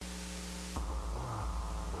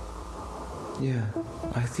Yeah,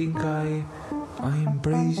 I think I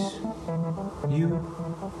embrace you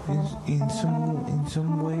in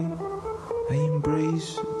some way. I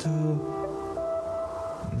embrace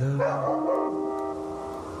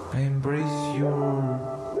I embrace your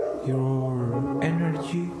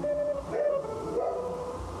energy,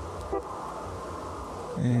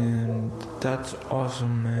 and that's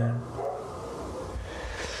awesome, man.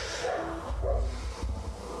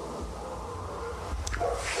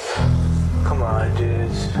 Come on,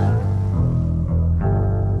 dudes.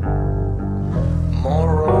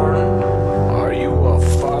 Moron, are you a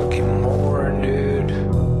fucking moron, dude?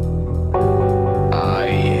 I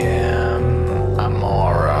am a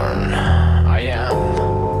moron. I am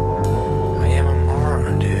a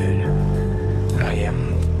moron, dude. I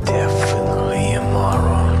am definitely a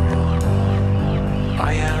moron.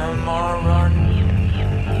 I am a moron.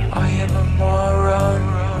 I am a moron.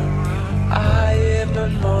 I am a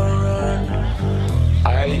moron.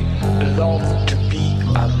 I love to be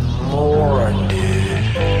a moron,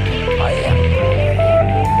 dude. I am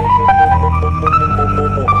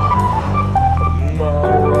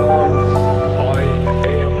moron. I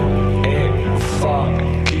am a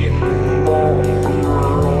fucking moron.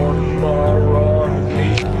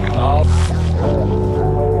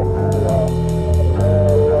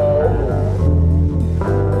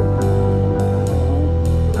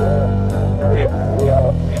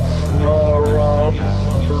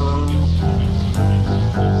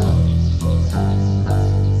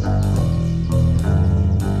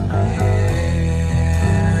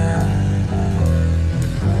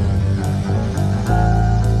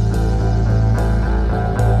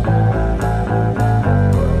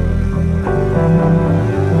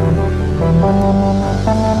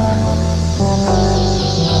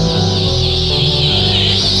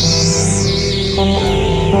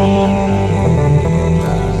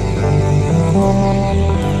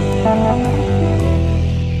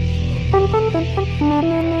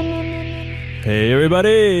 Hey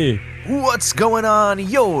everybody! What's going on?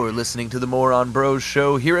 You're listening to the Moron Bros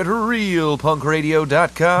show here at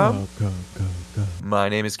realpunkradio.com. Go. My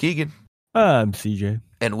name is Keegan, I'm CJ.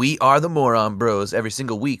 and we are the Moron Bros. Every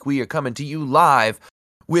single week, we are coming to you live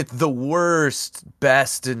with the worst,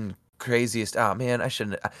 best, and craziest. Oh man,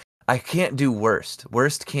 I can't do worst.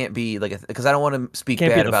 Worst can't be like because I don't want to speak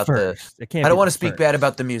bad about first. I don't want to speak bad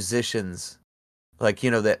about the musicians. Like,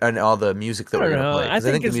 you know, that and all the music that we're going to play. Because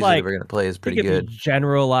I think the music that we're going to play is pretty good.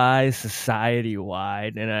 Generalized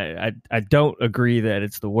society-wide, and I don't agree that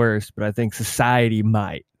it's the worst, but I think society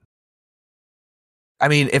might. I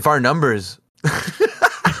mean, if our numbers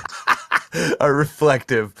are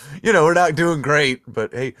reflective, you know, we're not doing great,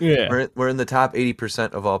 but hey, we're in the top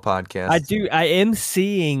 80% of all podcasts. I am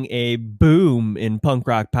seeing a boom in punk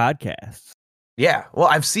rock podcasts. Yeah, well,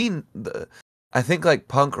 I think like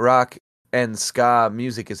punk rock and ska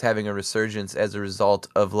music is having a resurgence as a result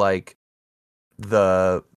of like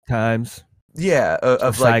the times. Yeah,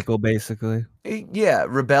 of cycle like, basically. Yeah,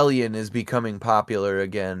 rebellion is becoming popular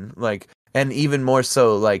again, like, and even more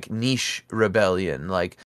so like niche rebellion,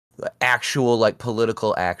 like actual like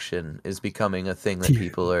political action is becoming a thing that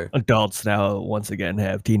people are adults now once again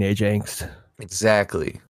have teenage angst.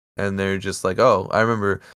 Exactly. And they're just like, "Oh, I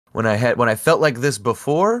remember when I felt like this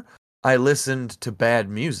before, I listened to bad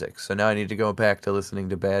music, so now I need to go back to listening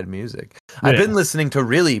to bad music. Yeah. I've been listening to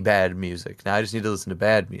really bad music. Now I just need to listen to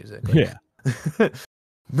bad music." Like, yeah.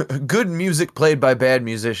 Good music played by bad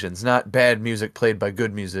musicians, not bad music played by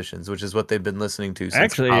good musicians, which is what they've been listening to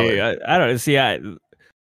since college. I don't see.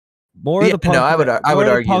 More of the punk. No, I would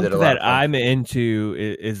argue that I'm into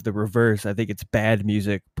is the reverse. I think it's bad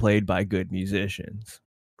music played by good musicians.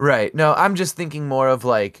 Right. No, I'm just thinking more of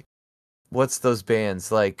like, what's those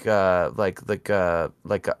bands like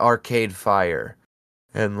Arcade Fire,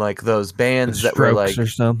 and like those bands that were like or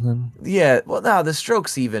something. Yeah, well, no, the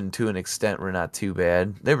Strokes even to an extent were not too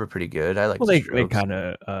bad. They were pretty good. I like. Well, they kind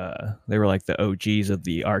of they were like the OGs of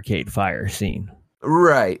the Arcade Fire scene.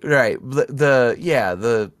 Right.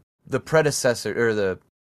 The predecessor or the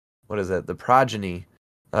progeny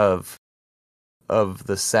of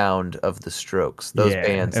the sound of the Strokes. Those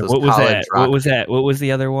bands. Those what was that? Rock. What was that? What was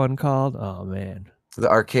the other one called? Oh man, the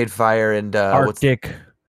Arcade Fire and Arctic.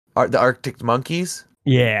 The Arctic Monkeys.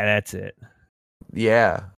 Yeah, that's it.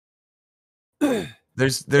 Yeah.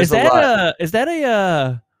 There's is a that lot. Is that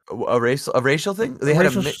a racial thing? They had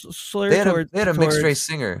a mixed race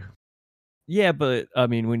singer. Yeah, but I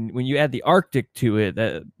mean, when you add the Arctic to it,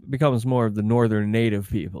 that becomes more of the northern native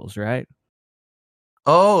peoples, right?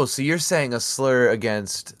 Oh, so you're saying a slur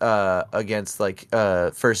against like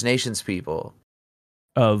First Nations people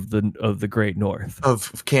of the Great North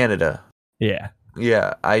of Canada. Yeah.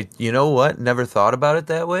 Yeah, you know what? Never thought about it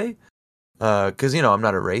that way. Because I'm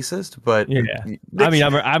not a racist, but Yeah. I mean,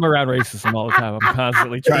 I'm around racism all the time. I'm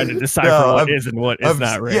constantly trying to decipher No, what is and what is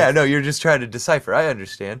not racist. Yeah, no, you're just trying to decipher. I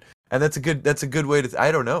understand, and that's a good way to.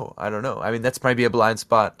 I don't know. I mean, that's maybe a blind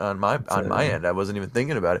spot on my end. I wasn't even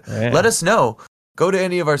thinking about it. Yeah. Let us know. Go to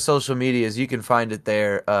any of our social medias. You can find it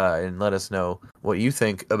there, and let us know what you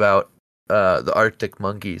think about the Arctic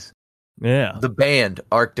Monkeys. Yeah. The band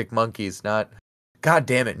Arctic Monkeys, not. God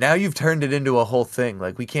damn it! Now you've turned it into a whole thing.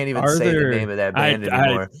 Like we can't even say the name of that band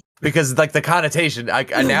anymore because like the connotation. I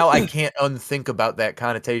can't unthink about that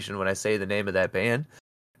connotation when I say the name of that band,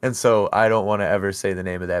 and so I don't want to ever say the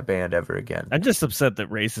name of that band ever again. I'm just upset that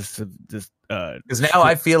racists have just because now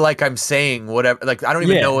I feel like I'm saying whatever. Like I don't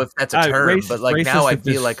even know if that's a term, but like now I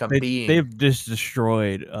feel like they've just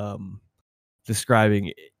destroyed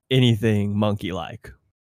describing anything monkey-like.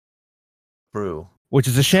 True, which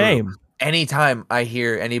is a shame. True. Anytime I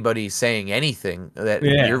hear anybody saying anything,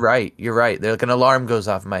 you're right. Like an alarm goes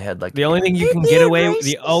off in my head. Like the only thing you can get away with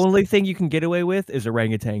is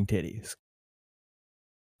orangutan titties.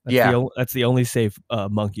 That's the only safe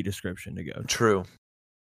monkey description to go to.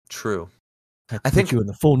 True. I think you in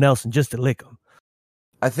the full Nelson just to lick them.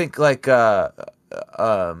 I think like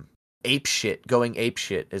ape shit, going ape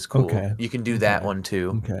shit is cool. Okay. You can do that one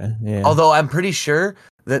too. Okay. Yeah. Although I'm pretty sure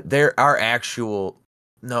that there are actual.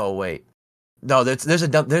 No, wait. No, there's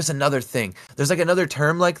another thing. There's like another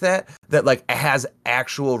term like that like has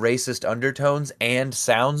actual racist undertones and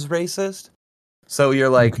sounds racist. So you're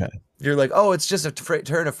like, oh, it's just a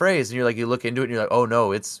turn of phrase, and you're like, you look into it, and you're like, oh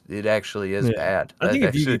no, it actually is bad. I think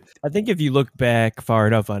if you look back far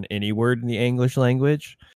enough on any word in the English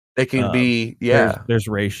language, it can be There's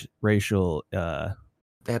racial.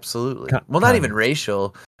 Absolutely. Well, not even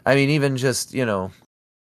racial. I mean, even just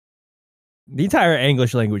The entire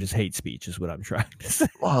English language is hate speech, is what I'm trying to say.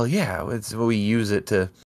 Well, yeah, it's we use it to.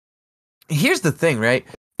 Here's the thing, right?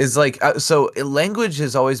 Is like so language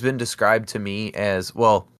has always been described to me as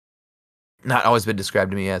not always been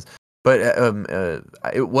described to me as, but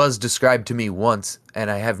it was described to me once,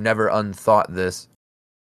 and I have never unthought this.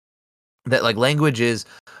 That like language is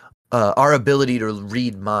our ability to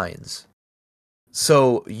read minds.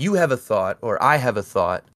 So you have a thought, or I have a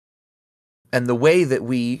thought, and the way that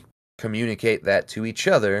we communicate that to each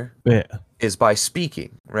other is by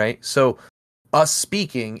speaking, right? So us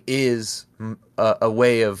speaking is a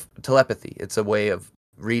way of telepathy. It's a way of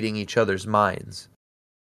reading each other's minds.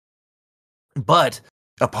 But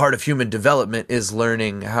a part of human development is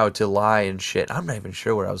learning how to lie and shit. I'm not even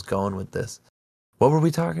sure where I was going with this. What were we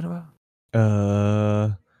talking about?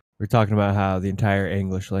 We're talking about how the entire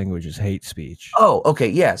English language is hate speech. Oh, okay,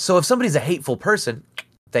 yeah. So if somebody's a hateful person,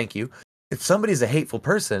 thank you. If somebody's a hateful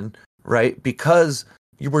person, right, because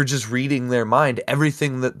you were just reading their mind,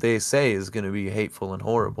 everything that they say is going to be hateful and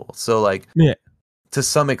horrible. So, like, to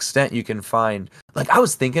some extent, you can find, like, I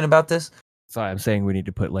was thinking about this. So I'm saying we need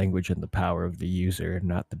to put language in the power of the user,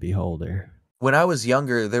 not the beholder. When I was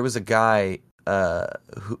younger, there was a guy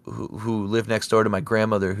who lived next door to my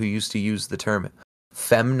grandmother who used to use the term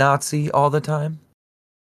femnazi all the time.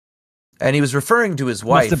 And he was referring to his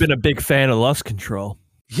wife. Must have been a big fan of Lust Control.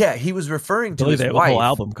 Yeah, he was referring to his wife. A whole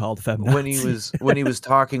album called Femnazi. when he was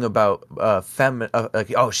talking about like,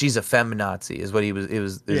 she's a femnazi is what he was. It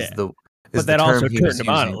was the. But that also turned him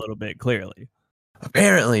on a little bit, clearly.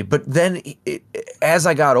 Apparently, but then as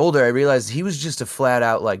I got older, I realized he was just a flat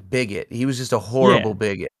out like bigot. He was just a horrible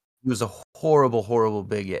bigot. He was a horrible, horrible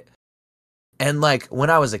bigot. And like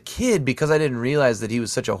when I was a kid, because I didn't realize that he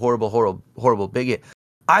was such a horrible, horrible, horrible bigot,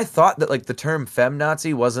 I thought that like the term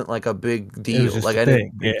femnazi wasn't like a big deal. It was just like a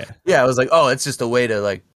thing. I was like, oh, it's just a way to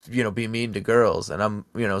like be mean to girls, and I'm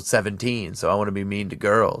 17, so I want to be mean to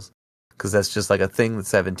girls because that's just like a thing that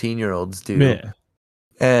 17-year-olds do. Yeah.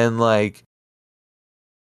 And like,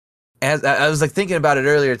 as I was like thinking about it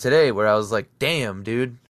earlier today, where I was like, damn,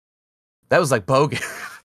 dude, that was like bogus.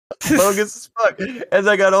 Bogus as fuck. As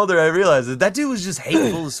I got older, I realized that dude was just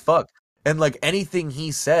hateful as fuck. And like anything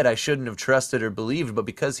he said, I shouldn't have trusted or believed. But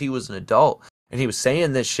because he was an adult and he was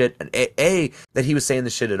saying this shit, and A, that he was saying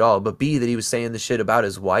this shit at all, but B, that he was saying this shit about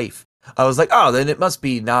his wife, I was like, oh, then it must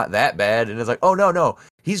be not that bad. And it's like, oh, no,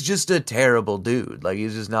 he's just a terrible dude. Like,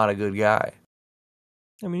 he's just not a good guy.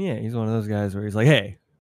 I mean, yeah, he's one of those guys where he's like, hey,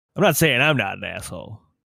 I'm not saying I'm not an asshole.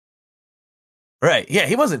 Right. Yeah,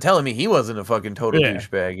 he wasn't telling me he wasn't a fucking total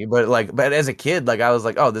douchebag. But as a kid, like, I was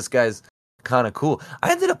like, oh, this guy's kind of cool.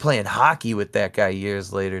 I ended up playing hockey with that guy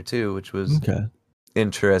years later, too, which was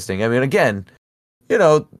interesting. I mean, again,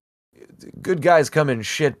 good guys come in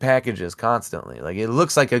shit packages constantly. Like, it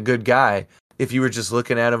looks like a good guy if you were just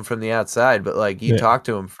looking at him from the outside, but like you Yeah. talked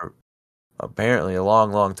to him for apparently a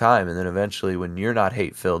long, long time, and then eventually when you're not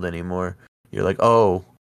hate-filled anymore, you're like, oh,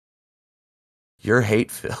 you're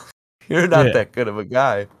hate-filled. You're not Yeah. that good of a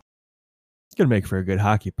guy. It's gonna make for a good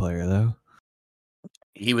hockey player, though.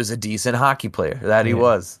 He was a decent hockey player. That he Yeah.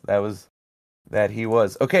 was. That he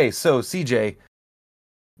was. Okay, so CJ,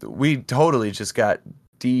 we totally just got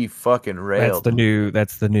fucking railed.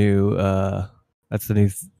 That's the new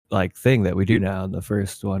like thing that we do now in the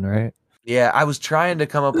first one, right? Yeah, I was trying to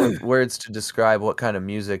come up with words to describe what kind of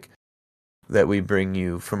music that we bring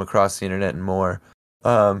you from across the internet and more.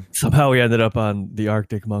 Somehow we ended up on the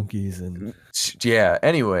Arctic Monkeys and Yeah,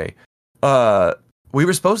 anyway, we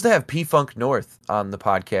were supposed to have P-Funk North on the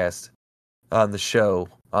podcast, on the show,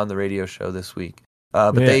 on the radio show this week.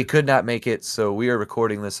 But they could not make it, so we are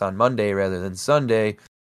recording this on Monday rather than Sunday.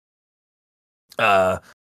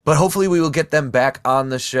 But hopefully we will get them back on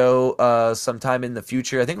the show sometime in the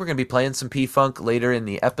future. I think we're going to be playing some P-Funk later in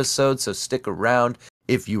the episode, so stick around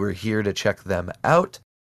if you were here to check them out.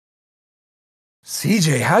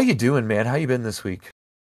 CJ, how you doing, man? How you been this week?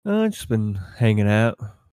 just been hanging out.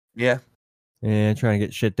 Yeah. And trying to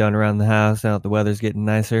get shit done around the house now that the weather's getting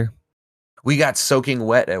nicer. We got soaking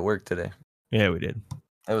wet at work today. Yeah, we did.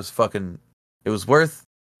 It was worth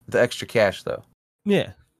the extra cash, though.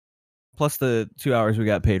 Yeah. Plus the 2 hours we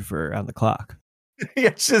got paid for on the clock. Yeah,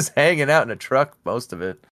 it's just hanging out in a truck, most of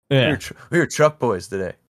it. Yeah. We were truck boys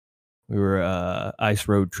today. We were ice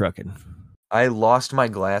road trucking. I lost my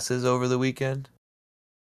glasses over the weekend.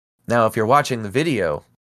 Now, if you're watching the video,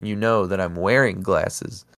 you know that I'm wearing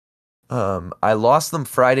glasses. I lost them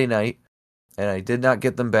Friday night, and I did not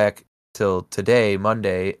get them back till today,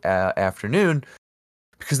 Monday afternoon,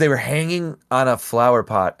 because they were hanging on a flower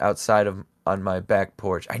pot outside on my back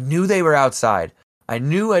porch. I knew they were outside. I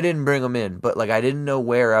knew I didn't bring them in, but like I didn't know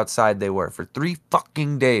where outside they were. For 3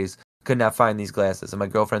 fucking days, could not find these glasses. And my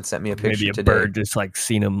girlfriend sent me a picture Maybe a today. bird just like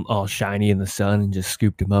seen them all shiny in the sun and just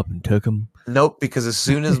scooped them up and took them. Nope, because as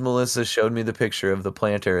soon as Melissa showed me the picture of the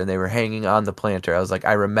planter and they were hanging on the planter, I was like,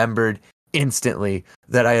 I remembered instantly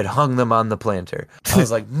that I had hung them on the planter. I was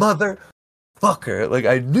like, motherfucker. Like,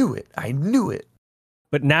 I knew it. I knew it.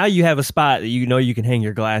 But now you have a spot that you know you can hang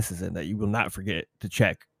your glasses in that you will not forget to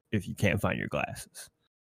check if you can't find your glasses.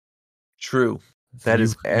 True. So That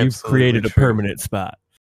is absolutely you've created true. a permanent spot.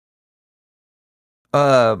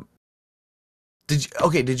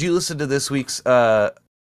 Did you listen to this week's A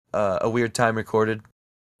Weird Time Recorded?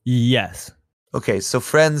 Yes. Okay, so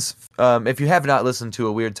friends, if you have not listened to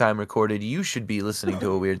A Weird Time Recorded, you should be listening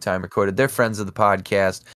to A Weird Time Recorded. They're friends of the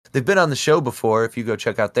podcast. They've been on the show before. If you go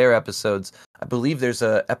check out their episodes, I believe there's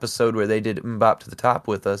a episode where they did Mbop to the Top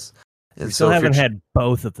with us. And We still if haven't you're- had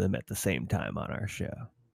both of them at the same time on our show.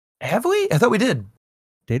 Have we? I thought we did.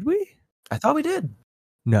 Did we? I thought we did.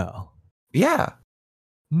 No. Yeah.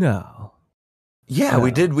 No. Yeah, we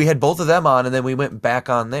No. did. We had both of them on, and then we went back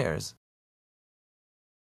on theirs.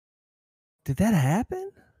 Did that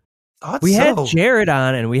happen? Thought We so. had Jared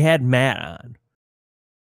on and we had Matt on.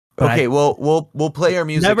 But Okay, well, we'll play our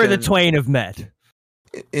music. never the and- twain have met.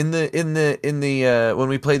 in the when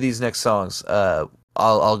we play these next songs.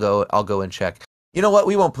 I'll go and check. You know what?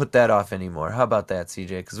 We won't put that off anymore. How about that,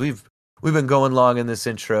 CJ? Because we've been going long in this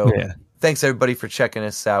intro. Yeah. Thanks everybody for checking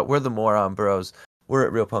us out. We're the Moron Bros. We're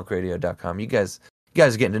at realpunkradio.com. You guys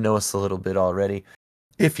are getting to know us a little bit already.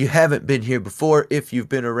 If you haven't been here before, if you've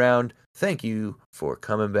been around, thank you for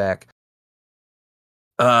coming back.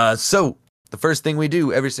 So the first thing we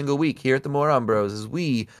do every single week here at the Moron Bros is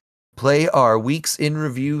we play our weeks in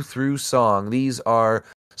review through song. These are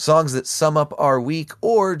songs that sum up our week,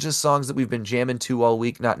 or just songs that we've been jamming to all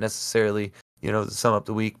week. Not necessarily, to sum up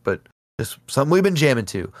the week, but just something we've been jamming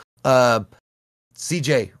to.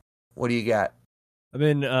 CJ, what do you got? I've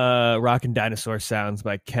been rocking Dinosaur Sounds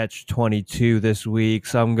by Catch 22 this week,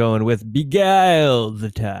 so I'm going with Beguile the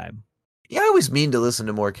Time. Yeah, I always mean to listen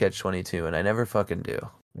to more Catch 22, and I never fucking do.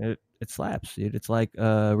 It slaps, dude. It's like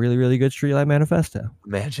a really, really good Streetlight Manifesto.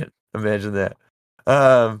 Imagine that.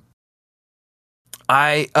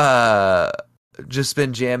 I just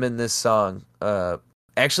been jamming this song.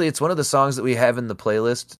 Actually, it's one of the songs that we have in the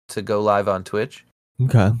playlist to go live on Twitch.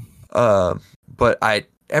 Okay. But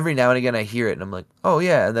every now and again I hear it and I'm like, oh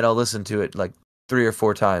yeah, and then I'll listen to it like 3 or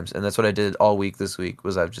 4 times, and that's what I did all week this week.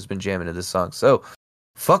 Was I've just been jamming to this song. So,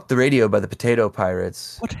 "Fuck the Radio" by the Potato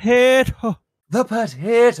Pirates. Potato. The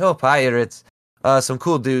Potato Pirates. Some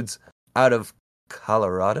cool dudes out of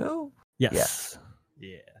Colorado. Yes.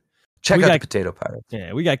 Yeah. Check We out got- the Potato Pirates.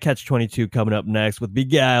 Yeah, we got Catch 22 coming up next with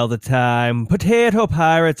Beguile the Time. Potato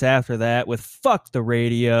Pirates after that with Fuck the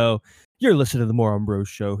Radio. You're listening to the Moron Bros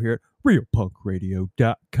show here at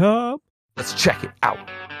realpunkradio.com. Let's check it out.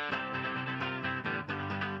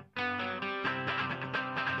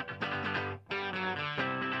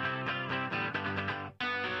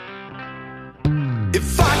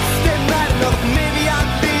 If I could stand right enough, maybe I'd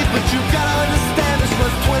leave. But you gotta understand this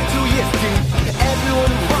was 22 years deep.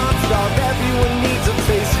 Everyone wants love, everyone needs a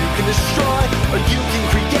face you can destroy, or you can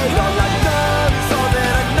create. All I know is all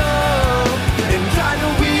that I know. And I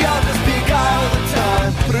know we all just big eye all the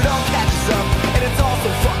time. But it all catches up, and it's all so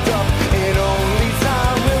fucked up. And only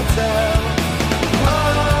time will tell.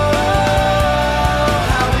 Oh,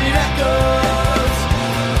 how it echoes.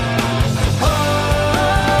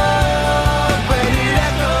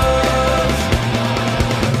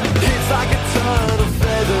 Like a ton of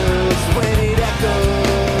feathers when it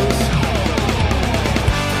echoes.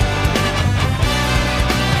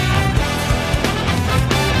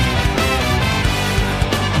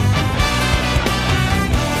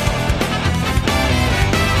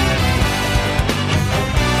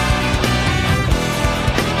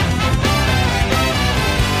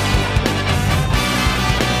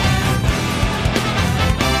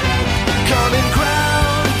 Common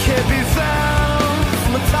ground can't be found.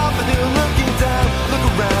 From the top of the hill looking down, look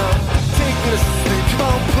around. Take me to sleep, come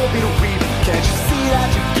on, put me to weep. Can't you see that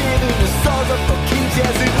you're giving the stars up for keeps?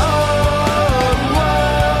 Yes, and oh,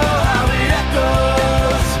 how it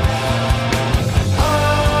echoes.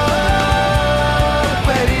 Oh,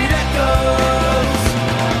 when it echoes.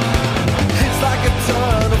 It's like a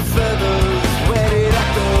ton of feathers when it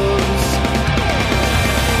echoes.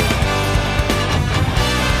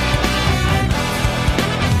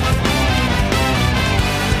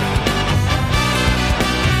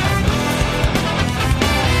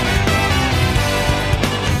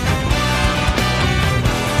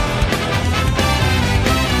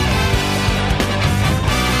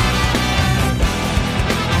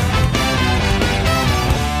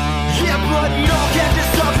 Yeah, but you don't get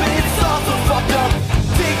this up and it's all so fucked up.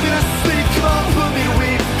 Take me to sleep, come on, put me to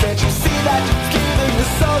weep. Can't you see that you're giving the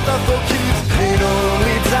souls up for keeps? And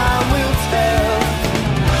only time will tell.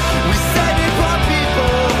 We send it poor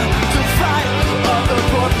people to fight other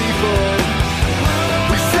poor people.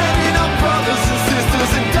 We send it our brothers and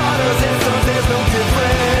sisters and daughters and sons, there's no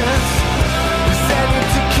difference. We send it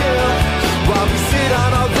to kill while we sit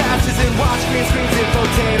on our asses and watch green screens and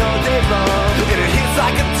rotate all day long. And it hits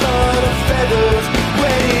like a ton of feathers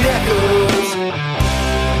when it echoes.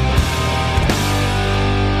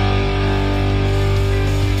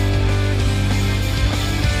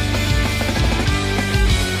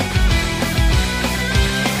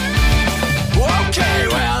 Okay,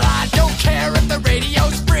 well, I don't care if the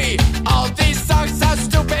radio's free. All these songs sound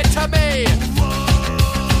stupid to me.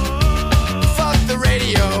 Fuck the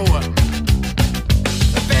radio.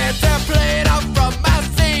 They're playing out from my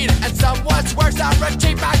scene, and someone's worse out for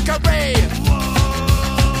cheap Macquarie.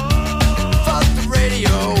 Fuck the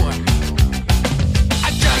radio. I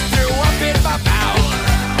just threw up in my mouth,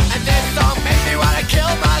 and this song made me wanna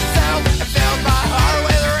kill myself and fill my heart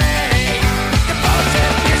with rage. The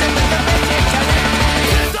bullshit music with the magic today.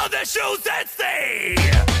 Here's all the shoes that say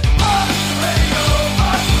fuck the radio,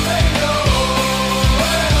 fuck the radio.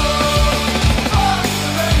 Fuck the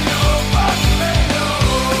radio, fuck the radio.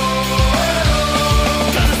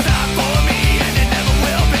 Cause it's not for me and it never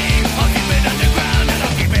will be. I'll keep it underground and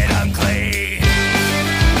I'll keep it unclean.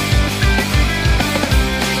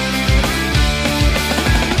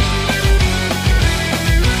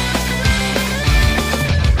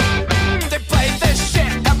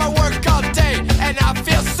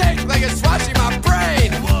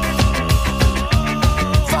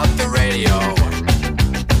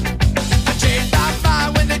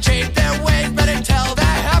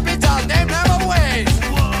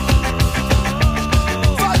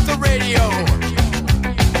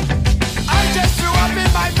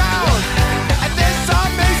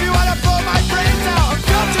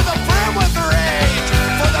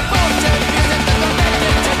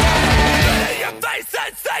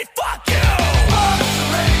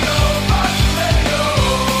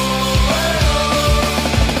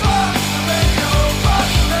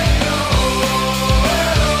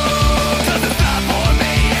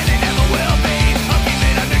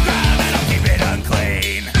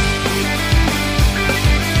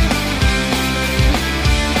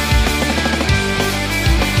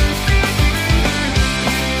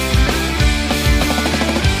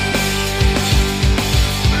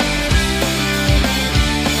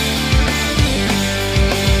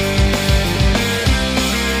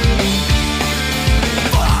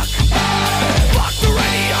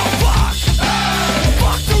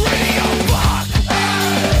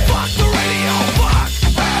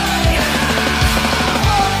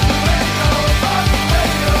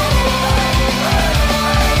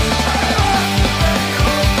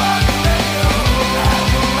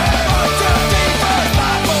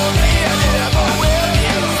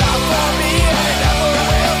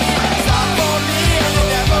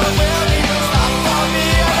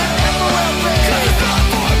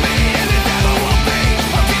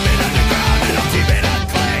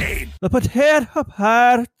 potato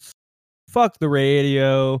parts. Fuck the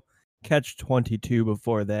radio. Catch 22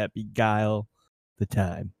 before that. Beguile the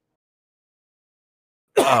time.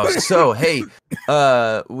 Oh, so hey,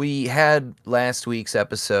 we had last week's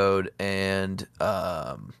episode, and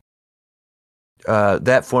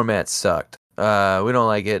that format sucked. We don't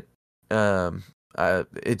like it.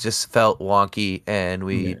 It just felt wonky, and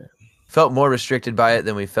we felt more restricted by it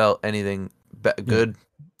than we felt anything good.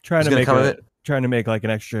 Trying was to gonna make trying to make like an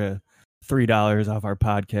extra $3 off our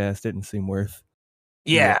podcast didn't seem worth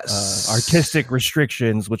artistic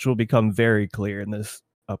restrictions, which will become very clear in this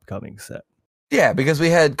upcoming set. Yeah, because we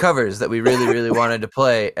had covers that we really, really wanted to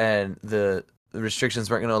play, and the restrictions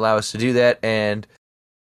weren't going to allow us to do that, and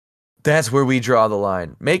that's where we draw the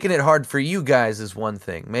line. Making it hard for you guys is one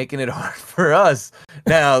thing. Making it hard for us,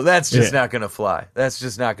 now that's just not going to fly. That's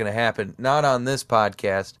just not going to happen. Not on this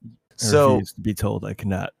podcast. I refuse to be told I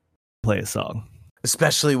cannot play a song.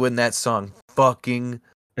 Especially when that song fucking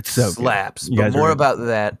slaps. But more about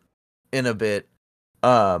that in a bit.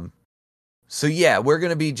 So yeah, we're going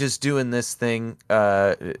to be just doing this thing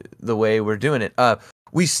the way we're doing it.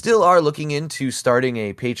 We still are looking into starting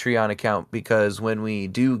a Patreon account, because when we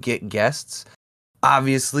do get guests,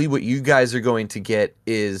 obviously what you guys are going to get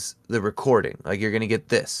is the recording. Like, you're going to get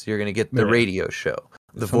this. You're going to get the radio show,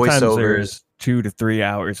 the Sometimes voiceovers. There's 2 to 3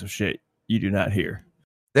 hours of shit you do not hear.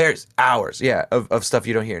 There's hours, of stuff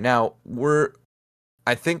you don't hear. Now, we're,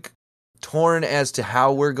 I think, torn as to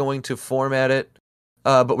how we're going to format it.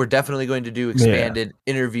 But we're definitely going to do expanded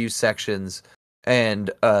interview sections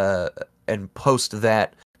and post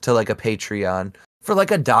that to like a Patreon for like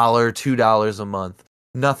 $1, $2 a month.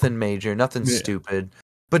 Nothing major, nothing stupid,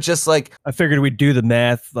 but just like, I figured we'd do the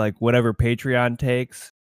math, like whatever Patreon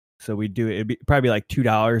takes. So we do it. It'd be probably like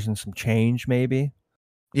 $2 and some change, maybe.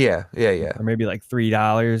 Yeah. Or maybe like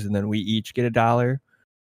 $3, and then we each get $1.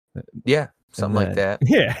 Yeah, something like that.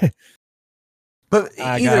 Yeah. But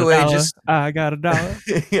either way, I got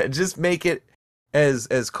 $1. Just make it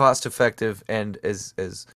as cost effective and as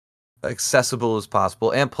accessible as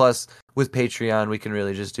possible. And plus, with Patreon, we can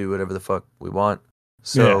really just do whatever the fuck we want.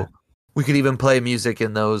 So we could even play music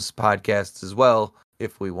in those podcasts as well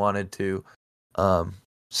if we wanted to.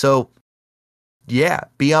 So yeah,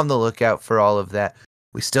 be on the lookout for all of that.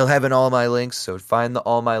 We still have an All My Links, so find the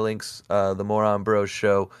All My Links, the Moron Bros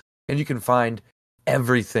show, and you can find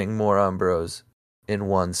everything Moron Bros in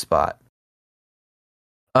one spot.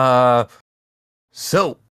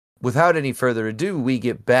 So without any further ado, we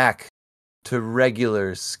get back to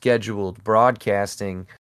regular scheduled broadcasting.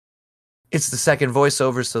 It's the second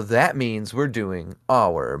voiceover, so that means we're doing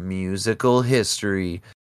our musical history.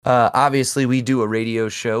 Obviously, we do a radio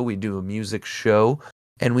show, we do a music show,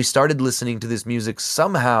 and we started listening to this music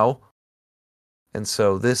somehow. And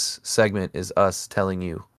so this segment is us telling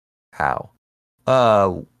you how.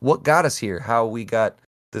 What got us here, how we got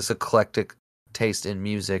this eclectic taste in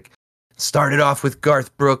music. Started off with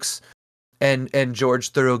Garth Brooks and George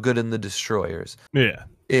Thorogood and the Destroyers. Yeah.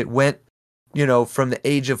 It went, from the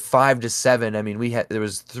age of 5 to 7. I mean, there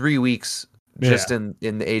was 3 weeks just in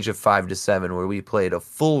the age of 5 to 7 where we played a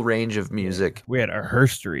full range of music. We had a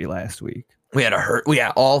herstory last week. We had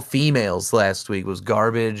all females last week. It was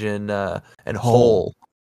Garbage and Hole.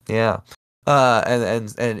 Yeah. And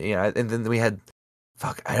then we had,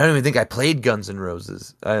 I don't even think I played Guns N'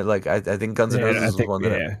 Roses. I think Guns N' Roses was one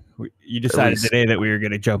that. You decided today that we were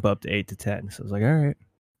going to jump up to 8 to 10. So I was like, all right.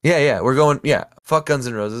 Yeah, we're going. Yeah, fuck Guns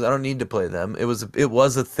N' Roses. I don't need to play them. It was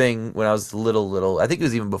a thing when I was little. I think it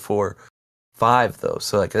was even before 5 though.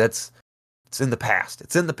 So like it's in the past.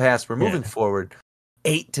 It's in the past. We're moving forward.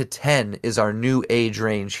 8 to 10 is our new age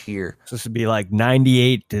range here. So this would be like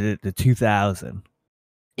 98 to 2000.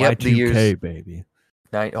 Yep, Y2K, the years, baby.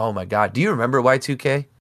 Oh my god, do you remember Y2K?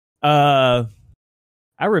 I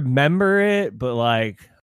remember it, but like,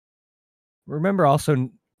 remember also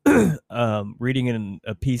reading in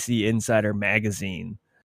a PC Insider magazine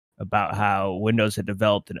about how Windows had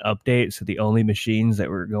developed an update, so the only machines that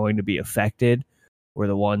were going to be affected were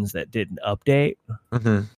the ones that didn't update.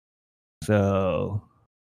 Mm-hmm. So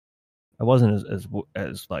I wasn't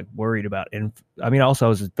as like worried about. I mean, also I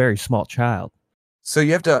was a very small child. So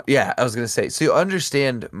you have to, I was going to say, so you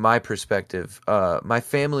understand my perspective. My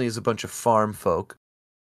family is a bunch of farm folk.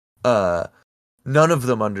 None of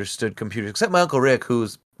them understood computers, except my Uncle Rick,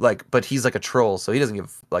 who's like, but he's like a troll, so he doesn't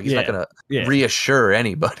give, like, he's not going to reassure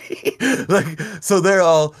anybody. Like, so they're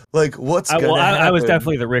all like, what's going to happen? I was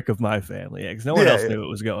definitely the Rick of my family, because no one else knew what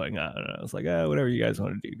was going on. And I was like, whatever you guys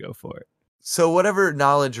want to do, go for it. So whatever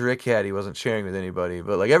knowledge Rick had, he wasn't sharing with anybody,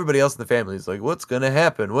 but like everybody else in the family is like, what's going to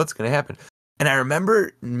happen? What's going to happen? And I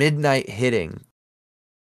remember midnight hitting,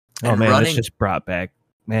 Oh And man, this running just brought back.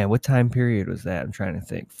 Man, what time period was that? I'm trying to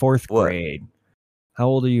think. Fourth What? grade. How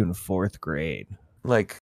old are you in fourth grade?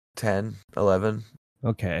 like 10, 11.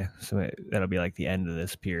 Okay, so that'll be like the end of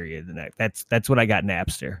this period. And that's when I got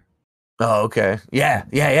Napster. Oh, okay. Yeah.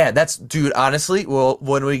 That's dude. Honestly, well,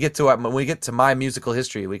 when we get to my musical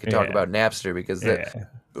history, we can talk Yeah. about Napster because that. Yeah.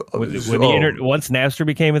 Oh, Once Napster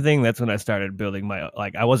became a thing, that's when I started building my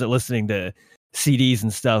I wasn't listening to CDs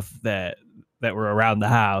and stuff that were around the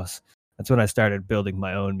house. That's when I started building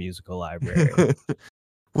my own musical library.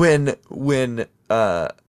 when 3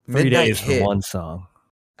 midnight days for hit, one song.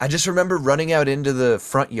 I just remember running out into the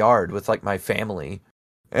front yard with like my family,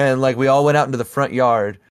 and like we all went out into the front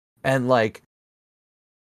yard, and like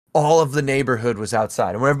all of the neighborhood was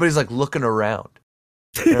outside, and everybody's like looking around,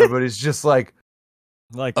 and everybody's just like,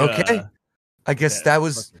 Like okay, I guess that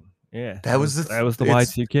was that was the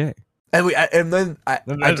it's- Y2K. and then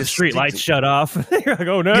Then the street lights shut off. You're like,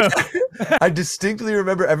 oh no. I distinctly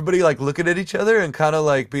remember everybody like looking at each other and kind of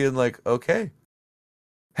like being like, okay,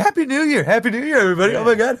 Happy New Year, everybody. Oh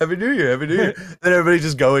my God, Happy New Year. Then everybody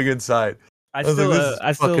just going inside. I was like, still this is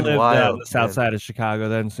I still fucking lived wild, on the south man. side of Chicago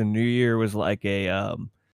then, so New Year was like a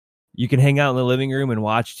you can hang out in the living room and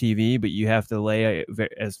watch TV, but you have to lay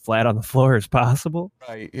as flat on the floor as possible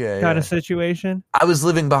Right, yeah, kind yeah. of situation. I was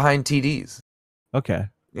living behind TDs. Okay.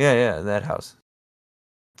 Yeah, in that house.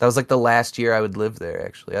 That was like the last year I would live there.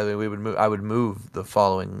 Actually, I mean, I would move the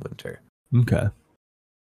following winter. Okay.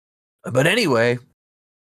 But anyway,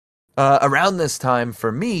 around this time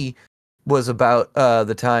for me was about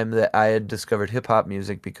the time that I had discovered hip hop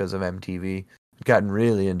music because of MTV. Gotten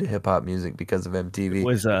really into hip hop music because of MTV. It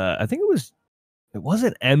was I think it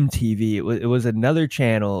wasn't MTV. It was another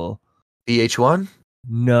channel. VH1.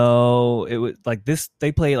 No, it was like this.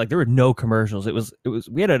 They play like there were no commercials. It was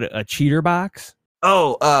we had a cheater box.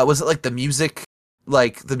 Oh, was it like the music,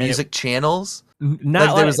 channels? Not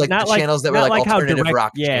Like there was like the channels that were not like how alternative Direct,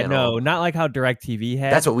 rock yeah, channel. no, not like how DirecTV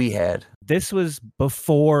had. That's what we had. This was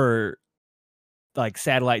before like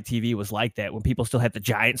satellite TV was like that, when people still had the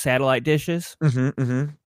giant satellite dishes.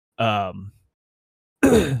 Um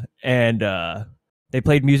and they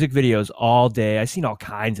played music videos all day. I seen all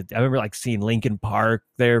kinds of I remember like seeing Linkin Park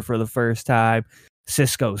there for the first time.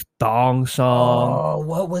 Cisco's Thong Song. Oh,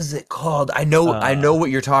 what was it called? I know what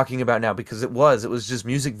you're talking about now because it was just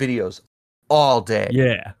music videos all day.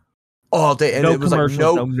 Yeah. All day, and No it was like commercials,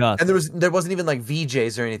 no nothing. and there wasn't even like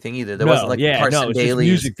VJs or anything either. There No, wasn't like yeah, Carson no, it was just Daly's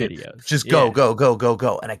music videos. Just Yeah.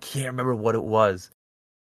 go, and I can't remember what it was.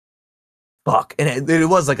 Fuck, and it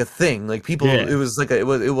was like a thing. Like people, Yeah. it was like it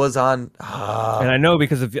was on. And I know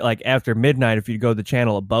because of like after midnight, if you go to the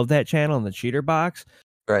channel above that channel in the cheater box,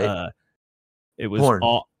 right. It was Porn.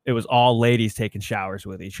 all ladies taking showers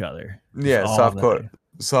with each other. It was Yeah, all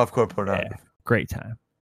softcore pornography. Yeah, great time.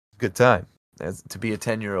 Good time as to be a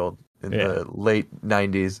 10-year-old in Yeah. the late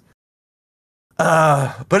 90s.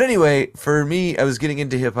 But anyway, for me, I was getting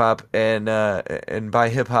into hip hop, and by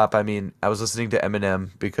hip hop I mean I was listening to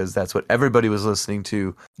Eminem because that's what everybody was listening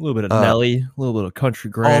to. A little bit of Nelly, a little bit of country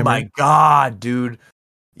grammar. Oh my God, dude!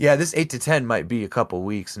 Yeah, this 8 to 10 might be a couple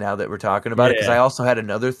weeks now that we're talking about it, because Yeah. I also had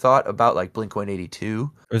another thought about like Blink-182.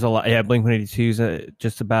 There's a lot. Yeah, Blink-182's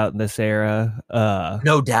just about in this era.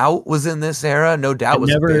 No Doubt was in this era. No Doubt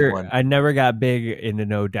was a big one. I never got big into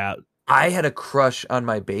No Doubt. I had a crush on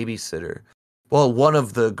my babysitter. Well, one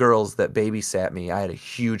of the girls that babysat me, I had a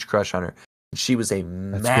huge crush on her. She was a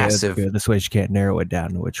That's massive. good. This way you can't narrow it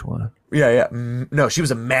down to which one. Yeah. No, she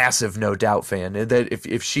was a massive No Doubt fan. And that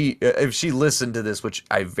if she listened to this, which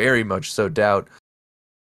I very much so doubt,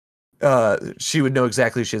 she would know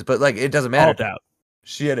exactly who she is. But like, it doesn't matter. All Doubt.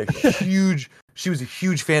 She had a she was a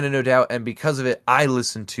huge fan of No Doubt, and because of it, I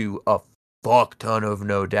listened to a fuck ton of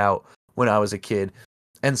No Doubt when I was a kid.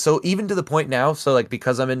 And so even to the point now, so like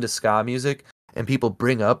because I'm into ska music and people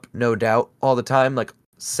bring up No Doubt all the time, like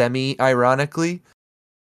semi-ironically,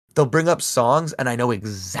 they'll bring up songs and I know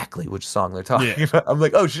exactly which song they're talking about. I'm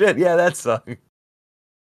like, oh shit, yeah, that song.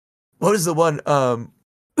 What is the one?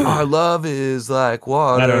 Our love is like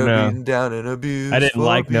water I don't know. beaten down and abused. I didn't for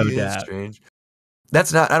like No being Doubt. strange.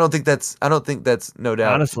 That's not. I don't think that's No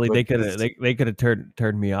Doubt. Honestly, but they could it's- have they could have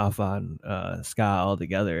turned me off on ska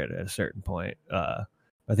altogether at a certain point.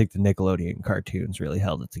 I think the Nickelodeon cartoons really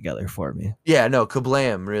held it together for me. Yeah, no,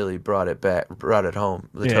 Kablam really brought it home.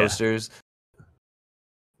 The Yeah. Toasters.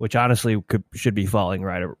 Which honestly should be falling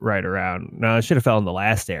right around. No, it should have fell in the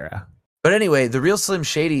last era. But anyway, The Real Slim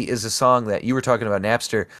Shady is a song that you were talking about,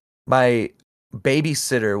 Napster. My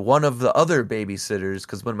babysitter, one of the other babysitters,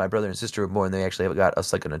 because when my brother and sister were born, they actually got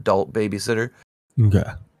us like an adult babysitter. Okay.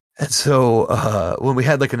 And so when we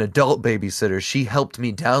had like an adult babysitter, she helped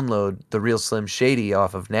me download the Real Slim Shady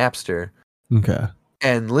off of Napster Okay.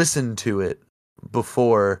 and listen to it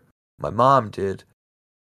before my mom did.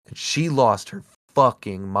 And she lost her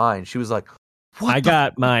fucking mind. She was like, what I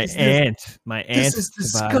got my is this? aunt. My aunt is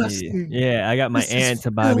to buy me. disgusting. Yeah, I got my This is aunt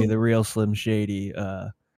to buy me filth. the Real Slim Shady.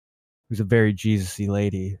 Who's a very Jesus-y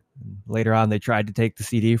lady. Later on, they tried to take the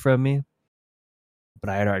CD from me, but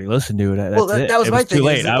I had already listened to it. That's Well, it. that was It my was too thing, is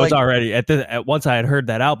late. that, I was like- already at once I had heard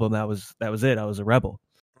that album. That was it. I was a rebel.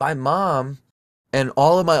 My mom and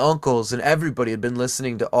all of my uncles and everybody had been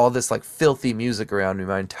listening to all this like filthy music around me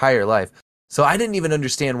my entire life. So I didn't even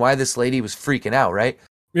understand why this lady was freaking out, right?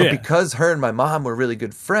 But because her and my mom were really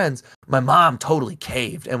good friends, my mom totally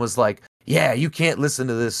caved and was like, yeah, you can't listen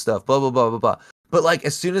to this stuff, blah, blah, blah, blah, blah. But like,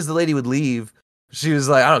 as soon as the lady would leave, she was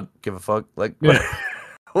like, I don't give a fuck. Like,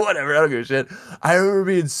 whatever, I don't give a shit. I remember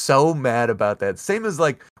being so mad about that. Same as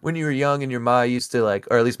like when you were young and your ma used to like,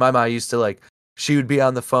 or at least my ma used to like, she would be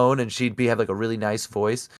on the phone and she'd have like a really nice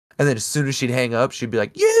voice. And then as soon as she'd hang up, she'd be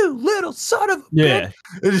like, you little son of a bitch.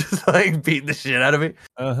 And just like beating the shit out of me.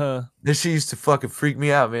 Uh-huh. And she used to fucking freak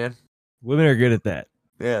me out, man. Women are good at that.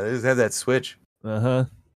 Yeah, they just have that switch. Uh-huh.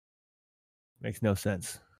 Makes no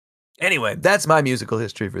sense. Anyway, that's my musical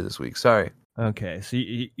history for this week. Sorry. Okay, so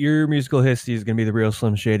your musical history is going to be the Real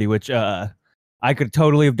Slim Shady, which I could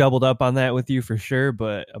totally have doubled up on that with you for sure,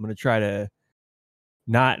 but I'm going to try to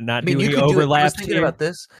not do any overlap. I was thinking about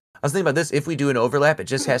this. If we do an overlap, it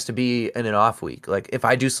just has to be in an off week. Like if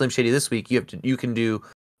I do Slim Shady this week, you can do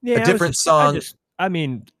a different song.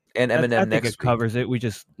 And Eminem I think next it week. covers it. We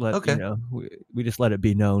just let we just let it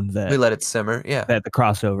be known that We let it simmer. Yeah. that the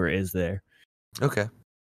crossover is there. Okay.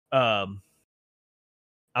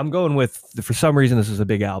 I'm going with for some reason this is a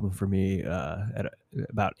big album for me. At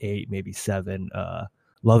about 8, maybe 7.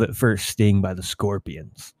 Love It First Sting by the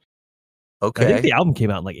Scorpions. Okay. I think the album came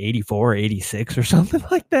out in like 84 or 86 or something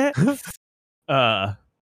like that.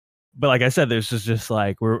 But like I said, this is just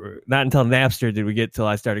like we're not until Napster did we get till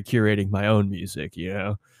I started curating my own music, you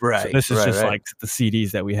know. Right. So this is just right. like the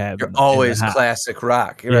CDs that we have. You're in always the house. classic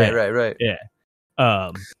rock. Yeah. Right. Yeah.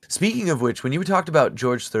 Speaking of which, when you talked about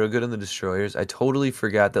George Thorogood and the Destroyers, I totally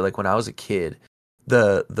forgot that like when I was a kid,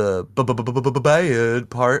 the bad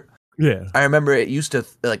part. Yeah. I remember it used to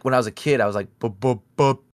like when I was a kid, I was like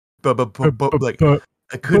like I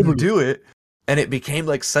couldn't do it, and it became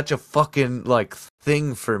like such a fucking like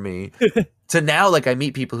thing for me. To now, like I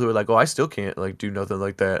meet people who are like, "Oh, I still can't like do nothing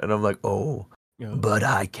like that," and I'm like, "Oh, but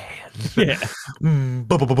I can." Yeah.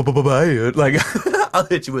 Like I'll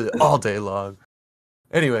hit you with it all day long.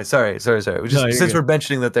 Anyway, sorry. Since we're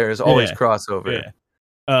mentioning that there is always crossover.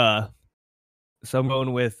 Yeah. So I'm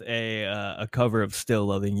going with a cover of Still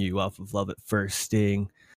Loving You off of Love It First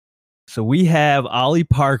Sting. So we have Ollie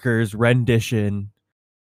Parker's rendition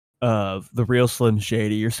of The Real Slim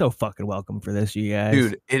Shady. You're so fucking welcome for this, you guys.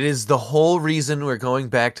 Dude, it is the whole reason we're going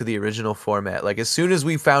back to the original format. Like as soon as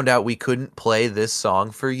we found out we couldn't play this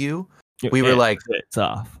song for you, we were like, it's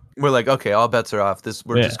off. We're like, okay, all bets are off.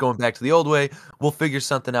 We're just going back to the old way. We'll figure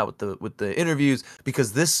something out with the interviews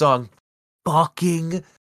because this song fucking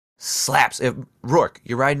slaps. Rourke,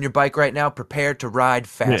 you're riding your bike right now. Prepare to ride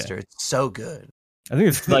faster. Yeah. It's so good. I think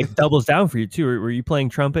it's like doubles down for you too. Were you playing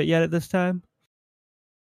trumpet yet at this time?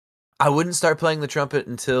 I wouldn't start playing the trumpet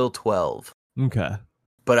until 12. Okay.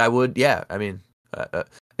 But I would, yeah. I mean,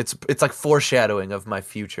 it's like foreshadowing of my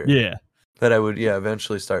future. Yeah. That I would,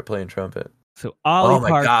 eventually start playing trumpet. So Ollie oh my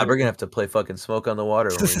Parker, god, we're gonna have to play fucking Smoke on the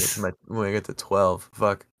Water when we get to 12.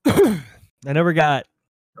 Fuck. I never got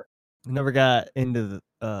into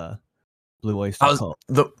the Blue Oyster Cult.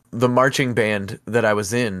 The marching band that I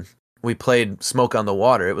was in. We played Smoke on the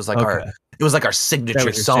Water. It was like our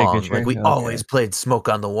signature song. Like we always played Smoke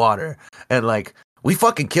on the Water, and like we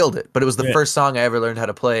fucking killed it. But it was the first song I ever learned how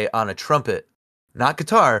to play on a trumpet, not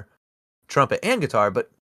guitar, trumpet and guitar, but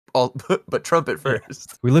trumpet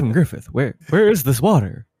first. We live in Griffith. Where is this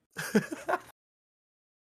water?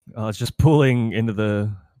 It's just pooling into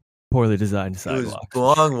the poorly designed sidewalk. It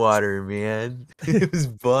was bong water, man. It was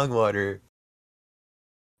bong water.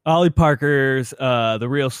 Ollie Parker's The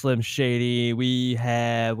Real Slim Shady. We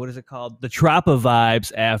have, what is it called? The Troppa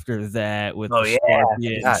Vibes after that with the Scorpions.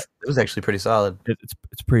 Yeah, it was actually pretty solid.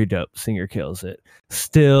 It's pretty dope. Singer kills it.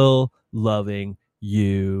 Still Loving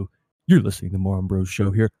You. You're listening to the Moron Bros Show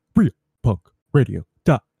here.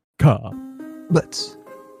 RealPunkRadio.com. Let's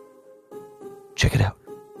check it out.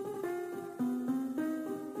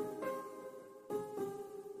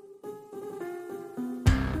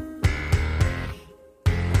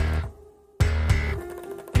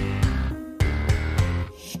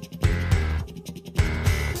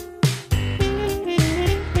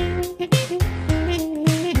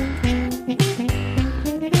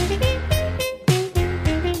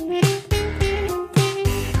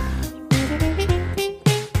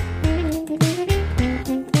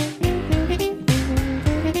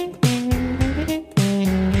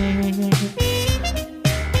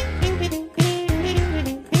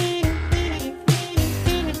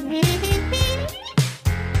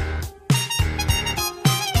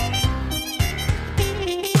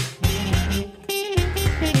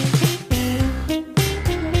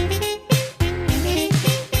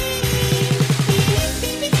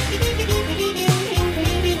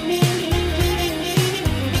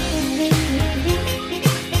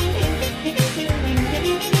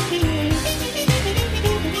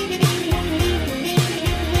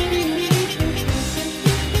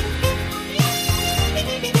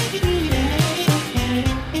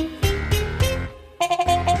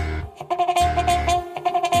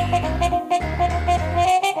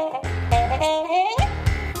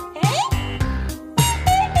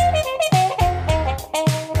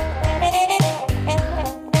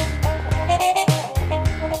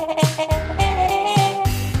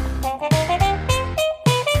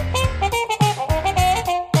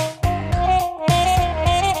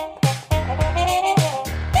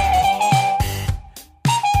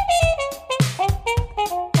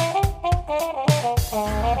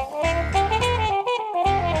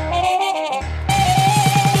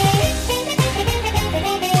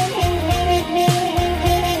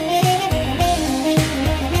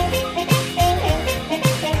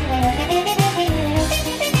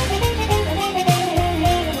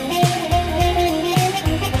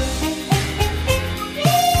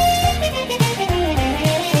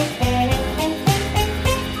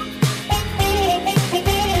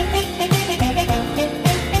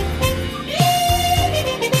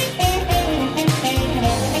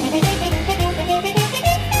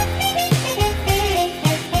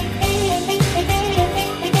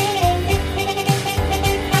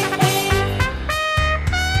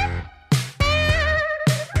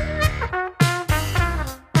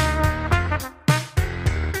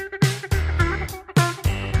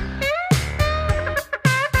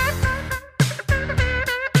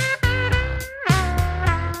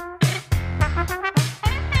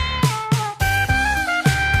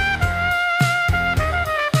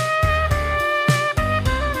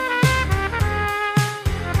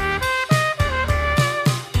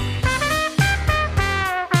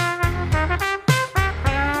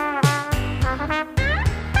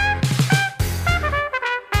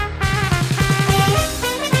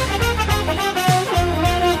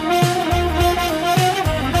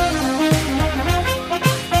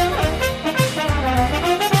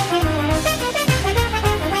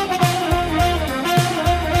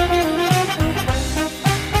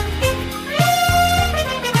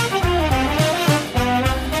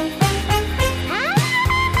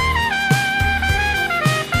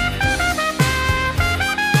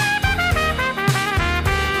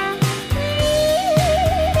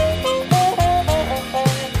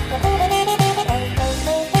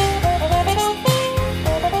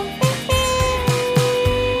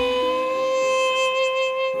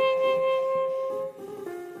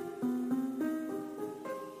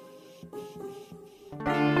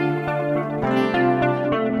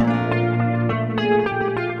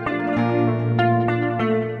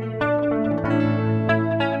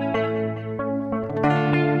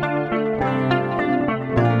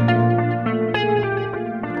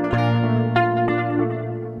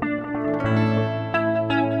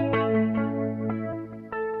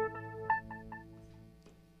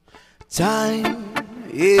 Time,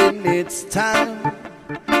 it's time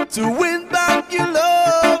to win back your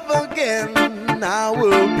love again. I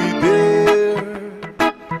will be there.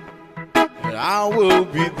 I will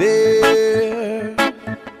be there.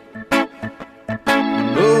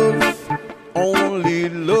 Love, only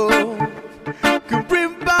love can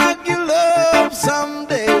bring back your love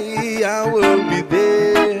someday. I will be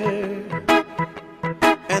there.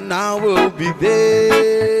 And I will be there.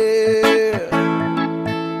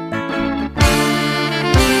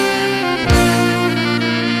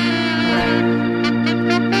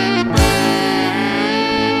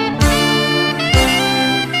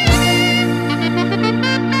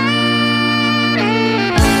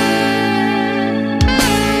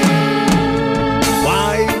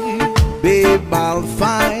 I'll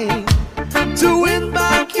fight to win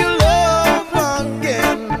back your love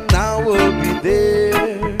again. I will be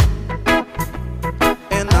there,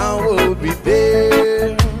 and I will be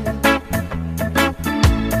there.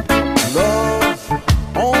 Love,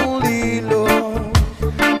 only love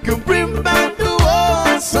can bring back the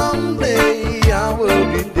world someday. I will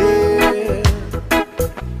be there,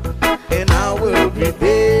 and I will be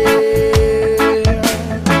there.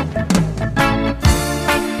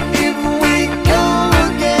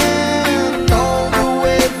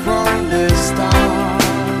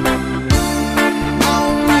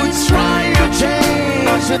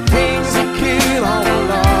 The things that kill our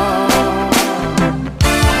love.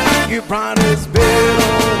 Your pride is built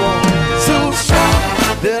so strong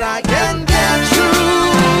that I can get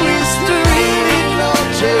through history in no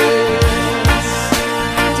chance.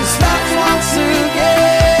 Just like once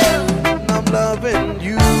again, I'm loving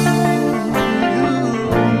you.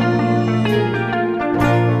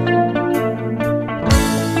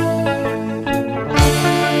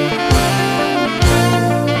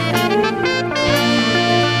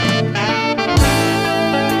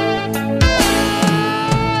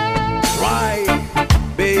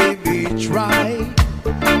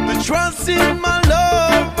 Trust in my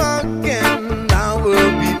love again. I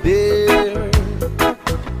will be there,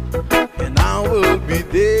 and I will be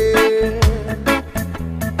there.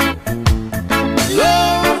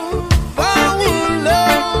 Love, I will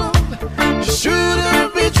love,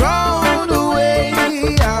 shouldn't be thrown away.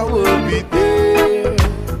 I will be there,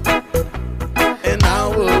 and I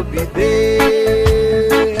will be there.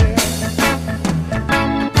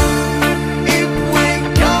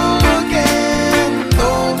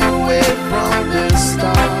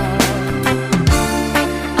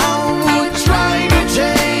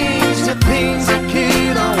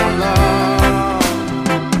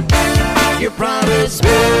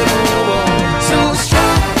 So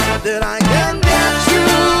strong that I can get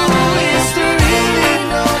through history in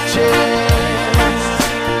no chance.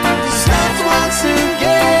 Just once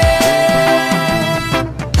again.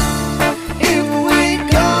 If we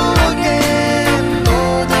go again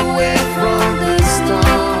all the way from the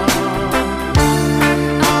start,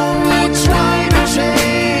 I will try to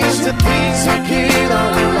change the things that kill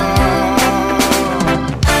our love.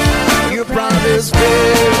 Your promise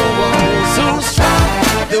will so strong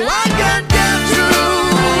that I can get through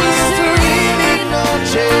history in no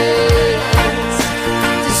chance.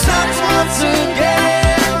 Just once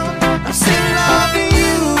again, I'm still loving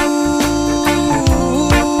you.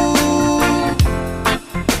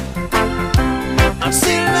 I'm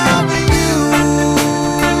still loving you.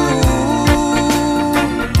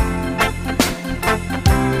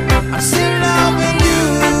 I'm still loving you.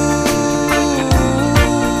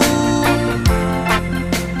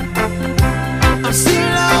 I'm still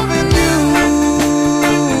loving you.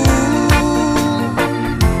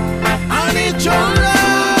 I need your love.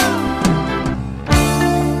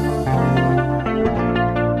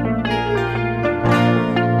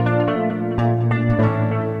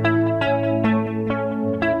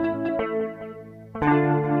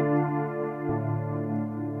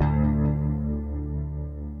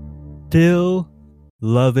 Still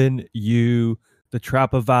loving you. The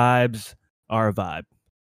Trappa vibes are a vibe.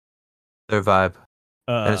 Their vibe.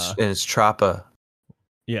 And it's Trappa,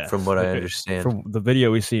 Yeah, from what I understand. From the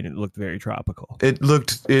video we've seen, it looked very tropical. It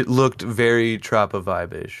looked very Trappa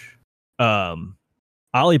vibe-ish.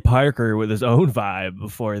 Ollie Parker with his own vibe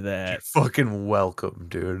before that. You're fucking welcome,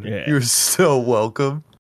 dude. Yeah. You're so welcome.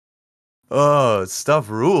 Oh, stuff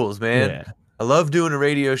rules, man. Yeah. I love doing a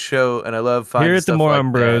radio show, and I love finding Here at the stuff Moron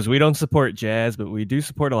like Bros, that. we don't support jazz, but we do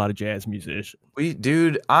support a lot of jazz musicians.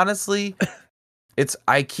 Dude, honestly,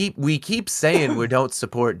 we keep saying we don't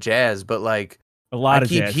support jazz, but like A lot I of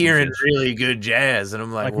keep jazz hearing musicians. really good jazz, and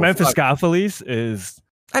I'm like, Like well, Memphis fuck. Scoffolies is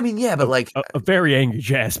I mean, yeah, but like, a very angry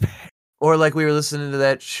jazz band. Or like we were listening to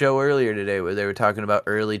that show earlier today where they were talking about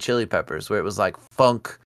early Chili Peppers, where it was like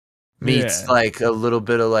funk meets Yeah. like a little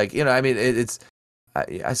bit of like, I mean, I It's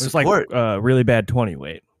like support. really bad 20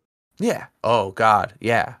 weight. Yeah. Oh God.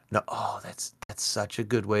 Yeah. No. Oh, that's such a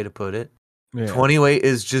good way to put it. Yeah. 20 weight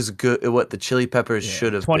is just good. What the Chili Peppers Yeah.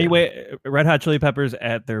 should have 20 been. weight Red Hot Chili Peppers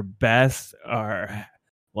at their best are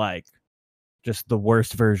like just the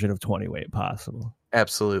worst version of 20 weight possible.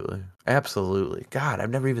 Absolutely. Absolutely. God, I've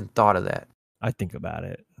never even thought of that. I think about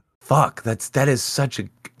it. Fuck. That is such a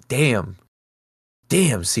damn.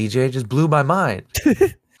 Damn, CJ just blew my mind.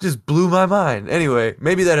 Just blew my mind. Anyway,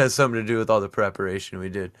 maybe that has something to do with all the preparation we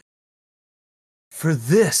did. For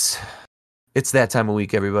this, it's that time of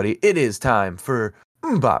week, everybody. It is time for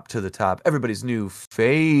Bop to the Top, everybody's new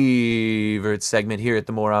favorite segment here at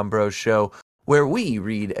the Moron Bros Show, where we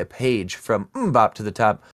read a page from Bop to the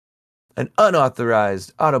Top, an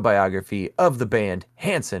unauthorized autobiography of the band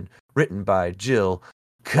Hanson, written by Jill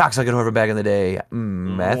Cocksucking Horver back in the day,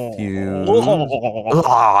 Matthew.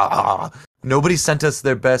 Nobody sent us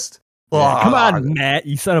their best. Yeah, come on, Matt,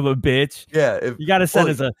 you son of a bitch. Yeah, You got to send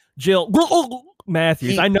us a Jill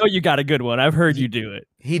Matthews. I know you got a good one. I've heard you do it.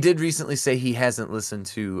 He did recently say he hasn't listened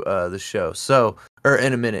to the show, or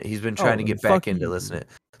in a minute. He's been trying to get back into listening.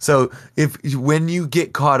 So when you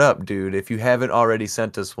get caught up, dude, if you haven't already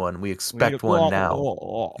sent us one, we expect one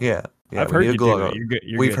now. Yeah, I've heard you do it.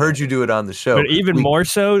 We've heard you do it on the show, but even more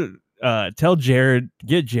so, tell Jared,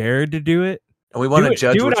 get Jared to do it. And we want to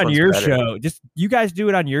judge do which it on one's your better. show. Just you guys do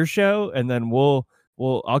it on your show, and then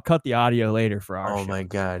I'll cut the audio later for our show. Oh my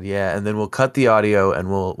god, yeah, and then we'll cut the audio and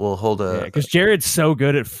we'll hold a because Jared's so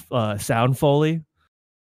good at sound foley.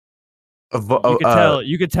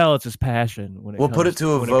 You could tell it's his passion when it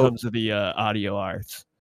comes to the audio arts.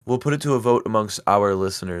 We'll put it to a vote amongst our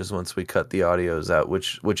listeners once we cut the audios out.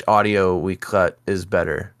 Which audio we cut is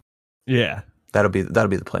better? Yeah, that'll be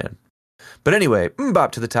the plan. But anyway,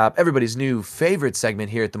 Bop to the Top, everybody's new favorite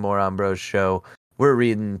segment here at the Moron Bros Show. We're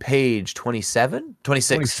reading page 27?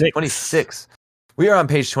 26. We are on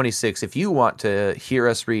page 26. If you want to hear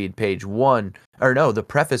us read the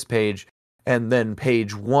preface page, and then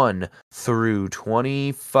page 1 through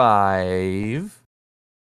 25.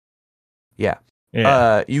 Yeah.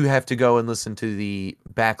 You have to go and listen to the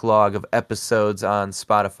backlog of episodes on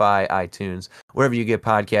Spotify, iTunes, wherever you get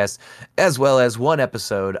podcasts, as well as one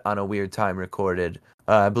episode on A Weird Time Recorded,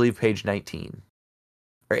 I believe page 19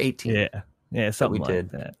 or 18. Yeah, something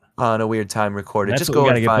like that. On A Weird Time Recorded. That's just what go we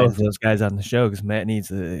gotta and get find both of those guys on the show because Matt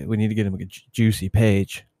we need to get him a juicy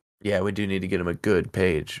page. Yeah, we do need to get him a good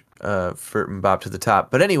page for Bop to the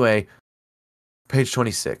Top. But anyway, page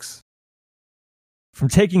 26. From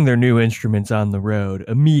taking their new instruments on the road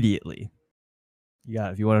immediately.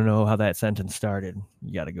 If you want to know how that sentence started,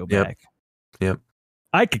 you got to go back. Yep.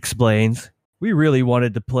 Ike explains, we really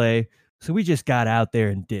wanted to play, so we just got out there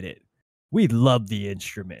and did it. We loved the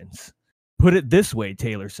instruments. Put it this way,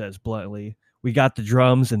 Taylor says bluntly. We got the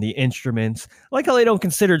drums and the instruments. I like how they don't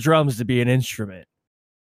consider drums to be an instrument.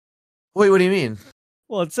 Wait, what do you mean?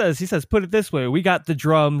 Well, he says, put it this way. We got the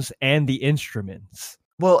drums and the instruments.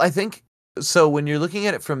 Well, I think, so when you're looking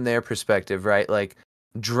at it from their perspective, right, like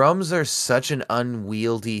drums are such an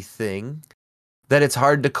unwieldy thing that it's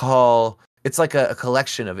hard to call, it's like a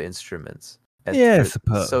collection of instruments. I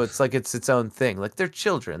suppose. So it's like it's its own thing. Like they're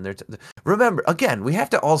children. Remember, again, we have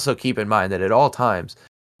to also keep in mind that at all times,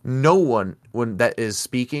 no one when that is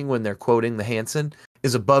speaking, when they're quoting the Hanson,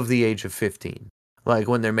 is above the age of 15. Like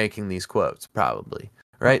when they're making these quotes, probably.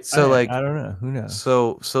 Right? So I don't know. Who knows?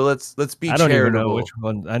 So let's be charitable. I don't even know which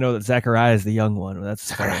one. I know that Zachariah is the young one.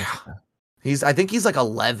 That's I think he's like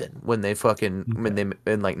 11 when they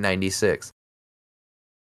in like 96.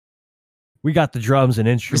 We got the drums and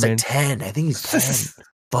instruments. He's like 10. I think he's 10.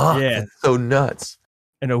 Fuck. Yeah. That's so nuts.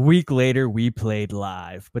 And a week later, we played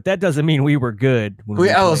live. But that doesn't mean we were good.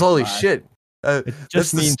 Holy shit. It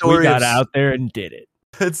just means we got out there and did it.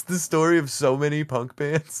 That's the story of so many punk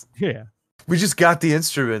bands. Yeah. We just got the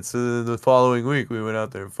instruments, and then the following week we went out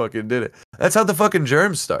there and fucking did it. That's how the fucking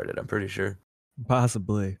Germs started, I'm pretty sure.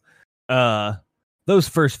 Possibly. Those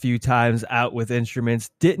first few times out with instruments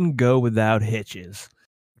didn't go without hitches.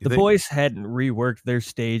 The boys hadn't reworked their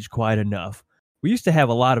stage quite enough. We used to have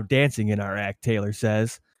a lot of dancing in our act, Taylor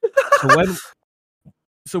says.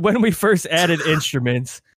 So when we first added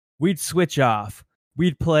instruments, we'd switch off.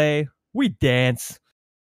 We'd play. We'd dance.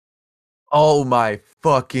 Oh my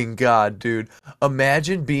fucking god, dude.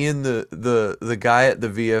 Imagine being the guy at the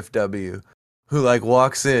VFW who like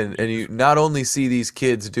walks in and you not only see these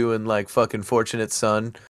kids doing like fucking Fortunate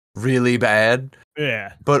Son really bad,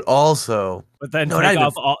 Yeah. but also But then No, not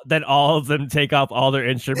even- then all of them take off all their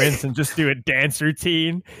instruments and just do a dance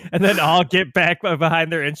routine, and then all get back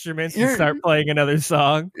behind their instruments and You're- start playing another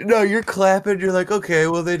song. no, you're clapping. You're like, okay,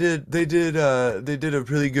 well they did a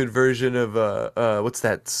really good version of what's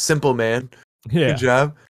that? Simple Man. Yeah.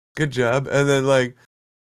 Good job. And then like,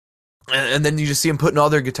 and then you just see them putting all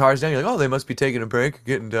their guitars down. You're like, oh, they must be taking a break,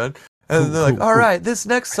 getting done. And then they're like, all right, this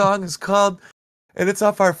next song is called, and it's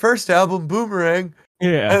off our first album, Boomerang.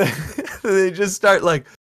 Yeah. And they just start like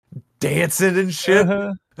dancing and shit,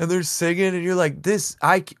 Uh-huh. and they're singing, and you're like,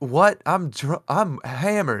 what? I'm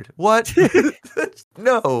hammered. What?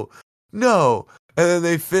 No. And then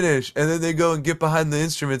they finish, and then they go and get behind the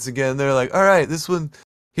instruments again. They're like, all right, this one,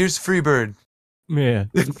 here's Freebird. Yeah.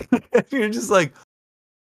 You're just like,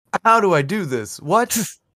 how do I do this? What?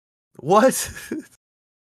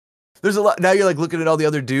 There's a lot. Now you're like looking at all the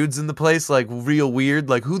other dudes in the place, like real weird.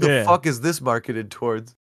 Like, who the fuck is this marketed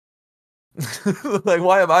towards? Like,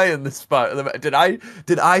 why am I in this spot? Did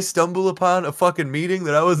I stumble upon a fucking meeting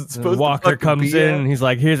that I wasn't supposed to? Walker fucking comes be in at? and he's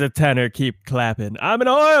like, here's a tenor, keep clapping. I'm an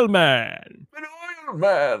oil man. An oil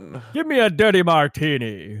man, Give me a dirty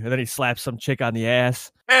martini. And then he slaps some chick on the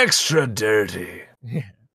ass. extra dirty. Yeah.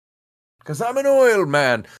 Cause I'm an oil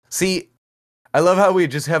man. See, I love how we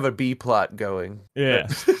just have a B plot going. Yeah.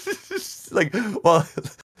 Like, well,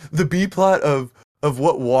 the B plot of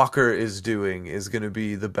what Walker is doing is going to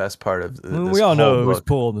be the best part of this We all know whole it was book.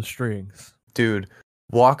 pulling the strings. Dude,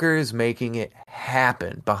 Walker is making it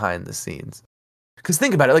happen behind the scenes. Because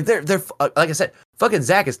think about it, like they're like I said, fucking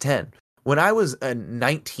Zach is 10. When I was a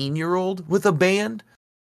 19-year-old with a band,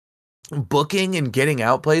 booking and getting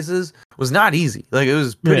out places was not easy. Like, it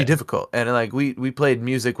was pretty difficult. And like we played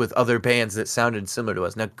music with other bands that sounded similar to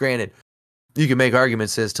us. Now, granted, you can make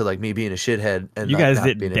arguments as to like me being a shithead and You not- guys not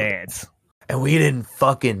didn't being able- dance. and we didn't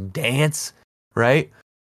fucking dance, right?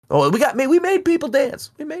 Oh, we made people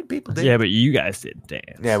dance. We made people dance. Yeah, but you guys didn't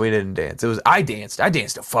dance. Yeah, we didn't dance. I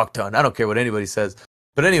danced a fuck ton. I don't care what anybody says.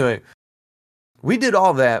 But anyway, we did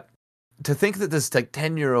all that to think that this like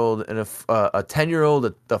 10-year-old and a 10-year-old,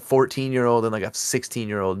 a 14-year-old, and like a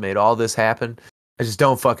 16-year-old made all this happen. I just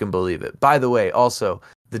don't fucking believe it. By the way, also,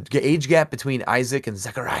 the age gap between Isaac and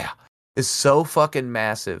Zechariah is so fucking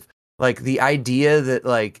massive. Like, the idea that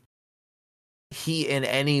like he in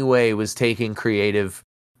any way was taking creative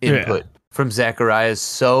input from Zechariah is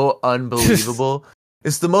so unbelievable.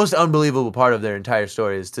 It's the most unbelievable part of their entire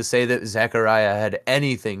story, is to say that Zechariah had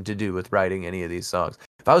anything to do with writing any of these songs.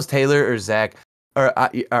 If I was Taylor or Zach or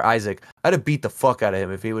Isaac, I'd have beat the fuck out of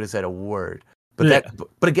him if he would have said a word. But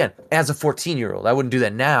but again, as a 14-year-old, I wouldn't do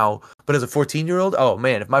that now. But as a 14-year-old, oh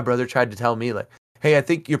man, if my brother tried to tell me like, "Hey, I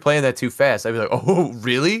think you're playing that too fast," I'd be like, "Oh,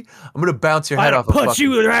 really? I'm gonna bounce your head off a punch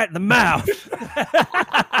fucking..." you right in the mouth.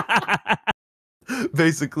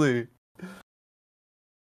 Basically.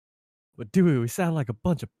 But do we sound like a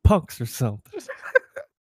bunch of punks or something?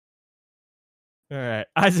 All right.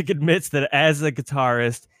 Isaac admits that as a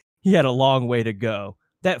guitarist, he had a long way to go.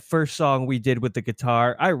 That first song we did with the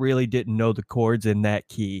guitar, I really didn't know the chords in that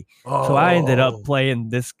key. So I ended up playing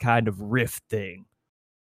this kind of riff thing.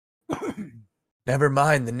 Never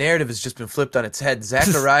mind, the narrative has just been flipped on its head.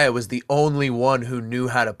 Zachariah was the only one who knew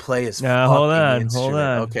how to play his Now, fucking hold on.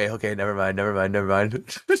 instrument. Okay, never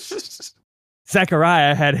mind.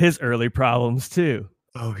 Zachariah had his early problems too.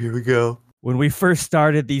 Oh, here we go. When we first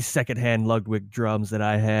started, these secondhand Ludwig drums that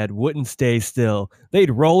I had wouldn't stay still.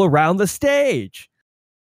 They'd roll around the stage.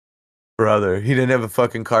 Brother, he didn't have a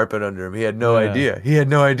fucking carpet under him. He had no Yeah. idea. He had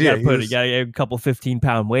no idea. You gotta have a couple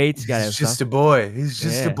 15-pound weights. You gotta have He's just stuff. a boy. He's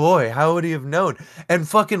just a Yeah. boy. How would he have known? And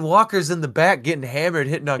fucking Walker's in the back getting hammered,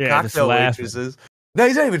 hitting on Yeah, just cocktail laughing. waitresses. No,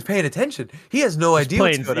 he's not even paying attention. He has no idea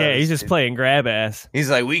what's Playing, going on. yeah, he's just playing grab ass. He's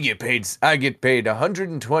like, I get paid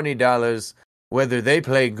 $120 whether they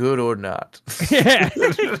play good or not. Yeah.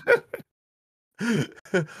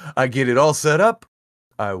 I get it all set up.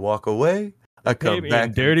 I walk away. I Pay come me back.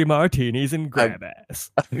 in dirty martinis and grab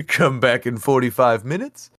ass. I come back in 45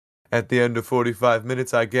 minutes. At the end of 45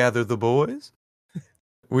 minutes, I gather the boys.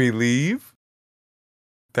 We leave.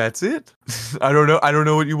 That's it. I don't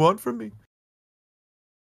know what you want from me.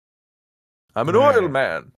 I'm an oil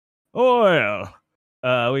man. Oil.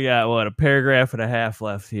 We got a paragraph and a half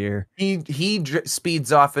left here. He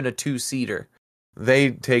speeds off in a 2-seater.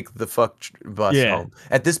 They take the fuck bus Yeah. home.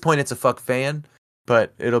 At this point, it's a fuck van,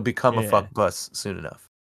 but it'll become a Yeah. fuck bus soon enough.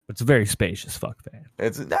 It's a very spacious fuck van.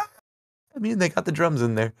 I mean, they got the drums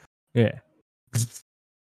in there. Yeah. It's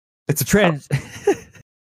a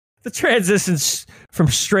The transition from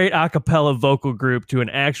straight a cappella vocal group to an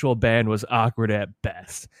actual band was awkward at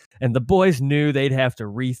best. and the boys knew they'd have to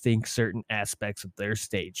rethink certain aspects of their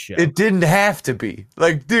stage show. It didn't have to be.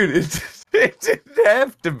 Like, dude, it didn't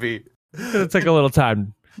have to be. It took a little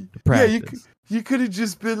time to practice. Yeah, you could have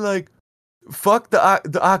just been like, fuck the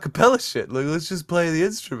acapella shit. Like, let's just play the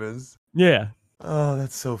instruments. Yeah. Oh,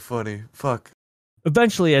 that's so funny. Fuck.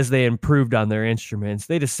 Eventually, as they improved on their instruments,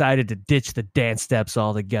 they decided to ditch the dance steps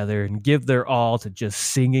altogether and give their all to just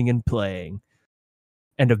singing and playing.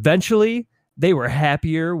 And eventually, they were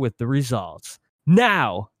happier with the results.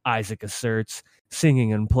 Now, Isaac asserts,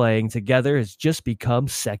 singing and playing together has just become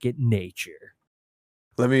second nature.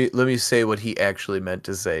 Let me say what he actually meant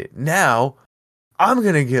to say. Now, I'm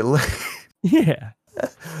gonna get Yeah.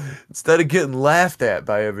 instead of getting laughed at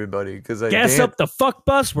by everybody because I Gas up the fuck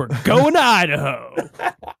bus, we're going to Idaho.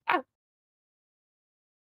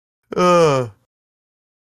 God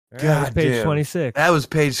That was page damn. 26. That was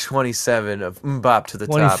page 27 of Mbop to the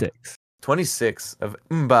top. 26 of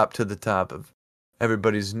Mbop to the top of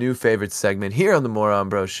everybody's new favorite segment here on the Moron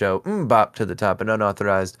Bros Show. Mbop to the top, an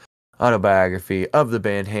unauthorized autobiography of the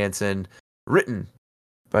band Hanson, written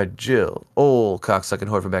by Jill, old cocksucking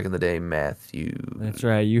whore from back in the day, Matthew. That's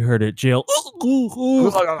right, you heard it, Jill.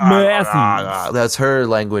 Matthews. That's her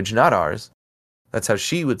language, not ours. That's how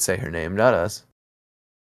she would say her name, not us.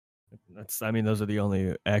 Those are the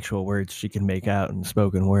only actual words she can make out in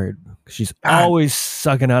spoken word. She's always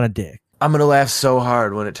sucking on a dick. I'm gonna laugh so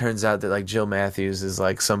hard when it turns out that like Jill Matthews is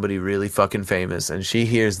like somebody really fucking famous, and she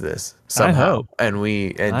hears this somehow, hope. and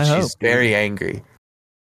I she's hope, very angry.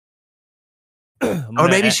 Or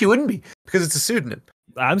maybe she wouldn't be because it's a pseudonym.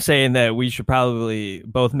 I'm saying that we should probably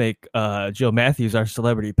both make Jill Matthews our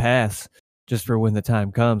celebrity pass just for when the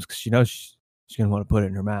time comes, because she knows she's gonna want to put it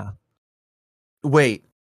in her mouth. Wait,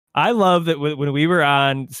 I love that when we were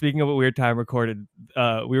on, speaking of a weird time recorded,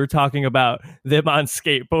 we were talking about them on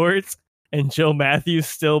skateboards and Jill Matthews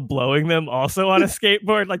still blowing them also on a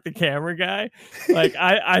skateboard, like the camera guy. Like,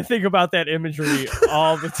 I think about that imagery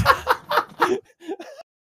all the time.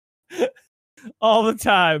 All the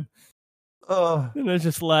time. oh And I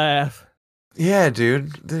just laugh. yeah,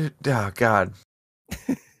 dude. Oh God.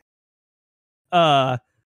 So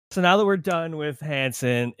now that we're done with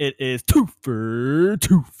Hanson, it is Twofer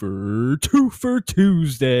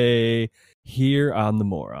Tuesday here on the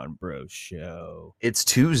Moron Bros Show. It's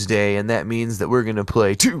Tuesday, and that means that we're gonna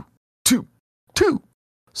play two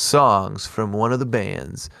songs from one of the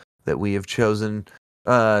bands that we have chosen.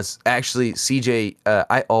 Actually, CJ,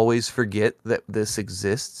 I always forget that this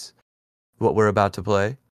exists. What we're about to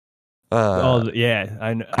play. Yeah,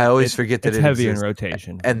 I know. I always forget that it's it heavy exists. in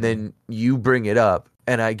rotation. And then you bring it up,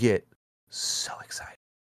 and I get so excited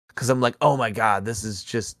because I'm like, oh my God, this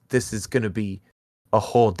is gonna be a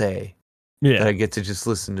whole day. Yeah, That I get to just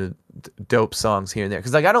listen to dope songs here and there.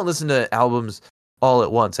 Because like I don't listen to albums all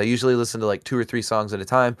at once. I usually listen to like 2 or 3 songs at a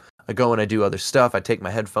time. I go and I do other stuff. I take my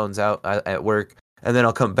headphones out at work, and then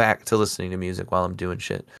I'll come back to listening to music while I'm doing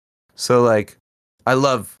shit. So like, I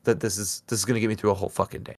love that this is gonna get me through a whole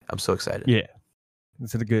fucking day. I'm so excited. yeah.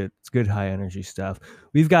 It's good high energy stuff.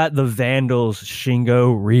 We've got the Vandals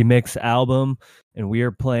Shingo remix album, and we are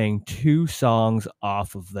playing 2 songs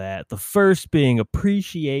off of that. The first being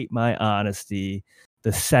Appreciate My Honesty,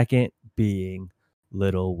 the second being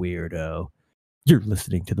Little Weirdo. You're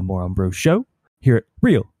listening to the Moron Bros Show here at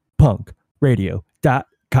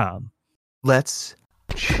realpunkradio.com. Let's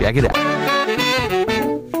check it out.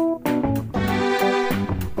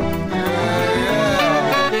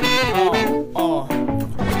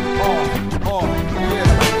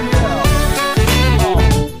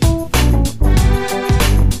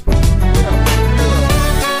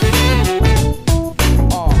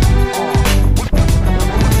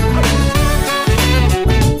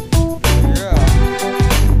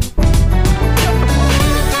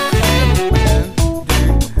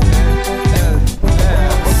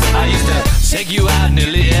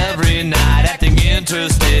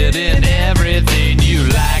 Interested in everything you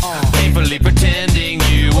like, painfully pretending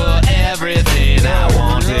you were everything I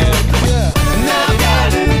wanted. Now I've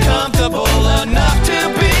gotten comfortable enough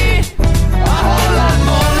to be a whole lot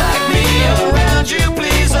more like me around you.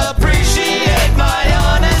 Please appreciate my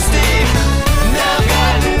honesty. Now I've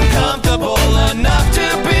gotten comfortable enough to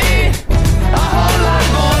be a whole lot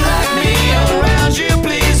more like me around you.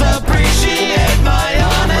 Please appreciate my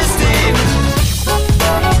honesty.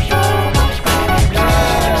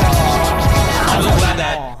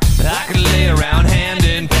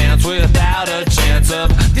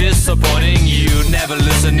 Disappointing you, never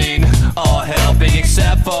listening or helping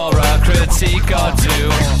except for a critique or 2.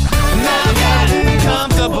 Now I've gotten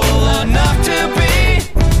comfortable enough to be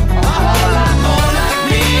a whole lot more like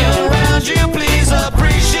me around you. Please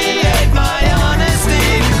appreciate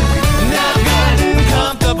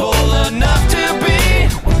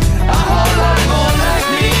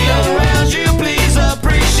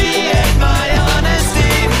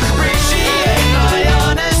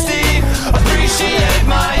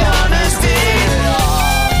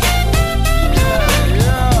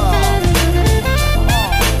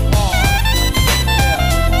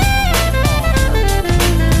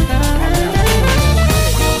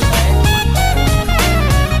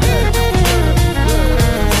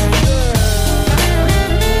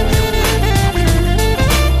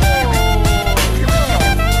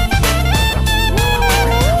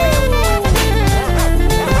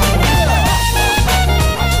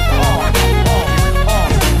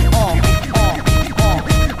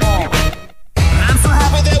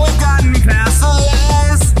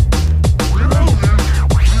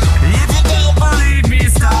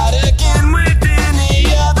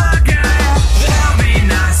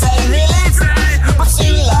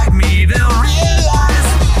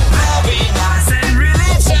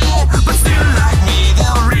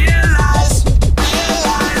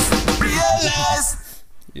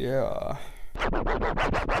Yeah.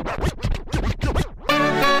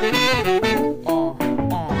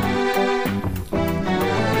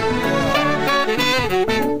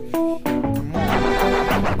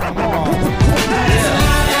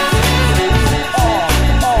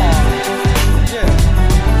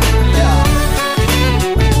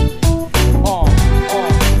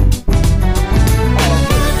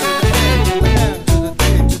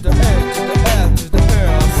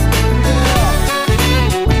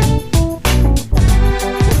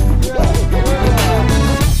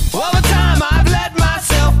 Over time I've let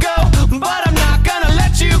myself go, but I'm not gonna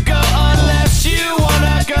let you go unless you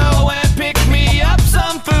wanna go and pick me up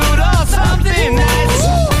some food or something nice.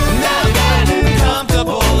 Now I've gotten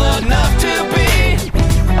comfortable enough to be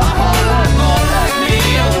a whole lot more like me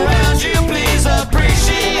around you. Please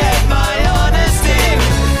appreciate my honesty.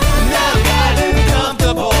 Now I've gotten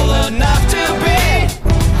comfortable enough to be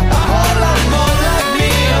a whole lot more like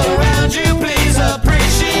me around you. Please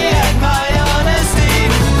appreciate my honesty.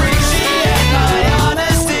 Appreciate my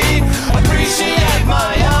honesty. Appreciate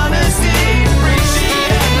my honesty.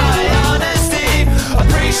 Appreciate my honesty.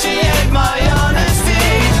 Appreciate my honesty.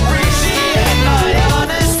 Appreciate my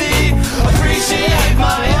honesty. Appreciate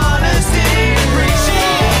my honesty. Appreciate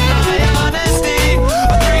my honesty.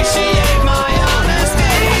 Appreciate my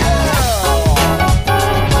honesty.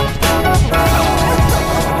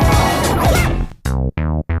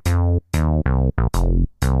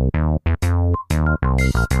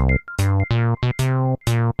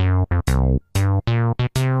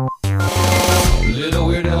 Little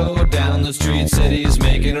weirdo down the street said he's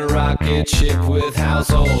making a rocket ship with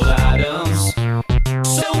household items,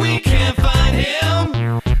 so we can't find him.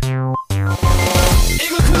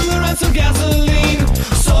 Igloo cooler and some gasoline,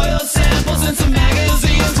 soil samples and some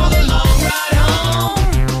magazines for the long ride home.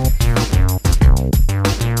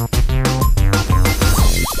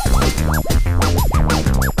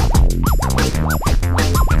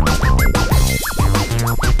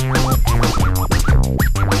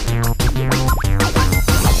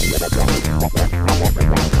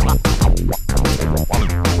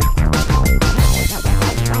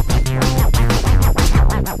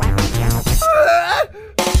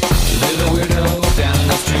 Little weirdo down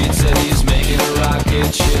the street said he's making a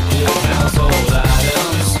rocket ship with household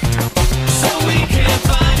items, so we can't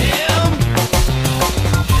find him.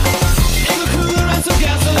 Igloo cooler and some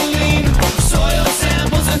gasoline, soil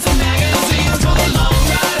samples and some magazines for the long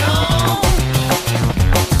ride home.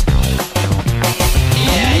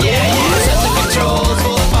 Yeah, set the controls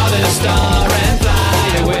for the farthest star and fly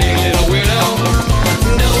away, little weirdo.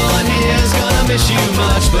 No one here's gonna miss you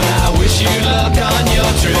much, but I wish you luck on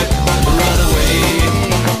your trip. Run away.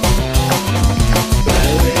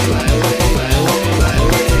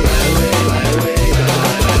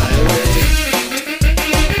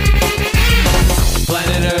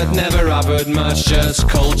 Planet Earth never offered much, just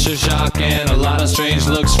culture shock and a lot of strange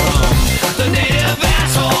looks from the native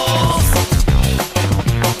assholes.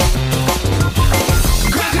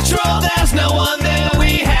 Ground control, there's no one there.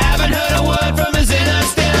 We haven't heard a word from his inner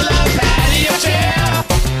still a patio chair.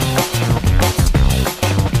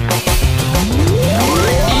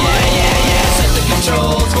 Yeah, set the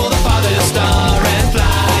controls for the farthest star and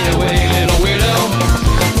fly away, little weirdo.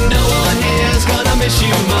 No one here's gonna miss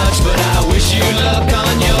you much, but I wish you luck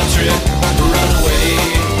on your trip. Run away.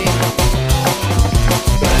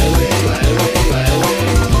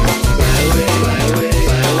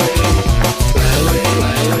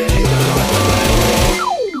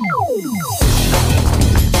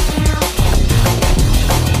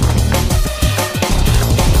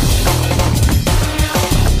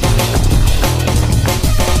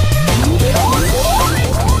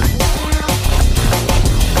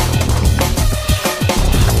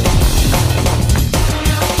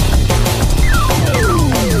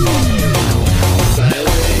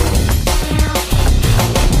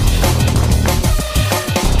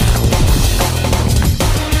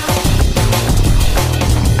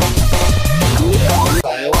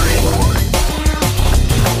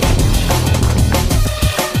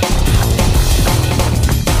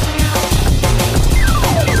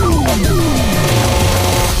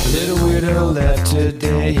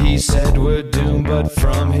 Today he said we're doomed, but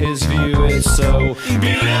from his view it's so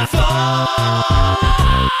beautiful.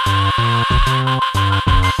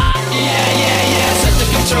 Yeah, set the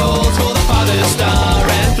controls for the farthest star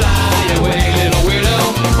and fly away, little weirdo.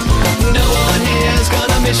 No one here's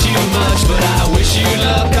gonna miss you much, but I wish you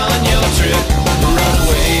luck on your trip. Run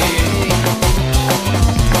away.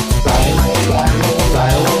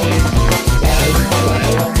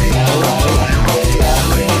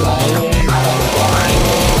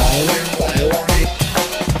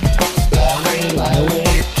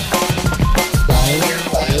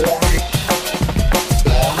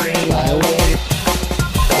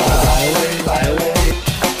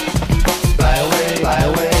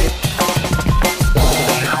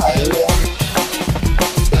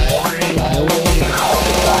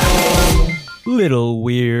 Little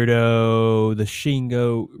Weirdo, the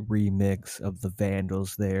Shingo remix of the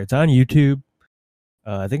Vandals there. It's on YouTube.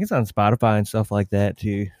 I think it's on Spotify and stuff like that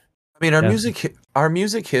too. I mean, Yeah. our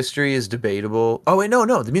music history is debatable. Oh wait,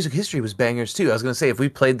 no, the music history was bangers too. I was gonna say if we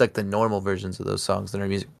played like the normal versions of those songs, then our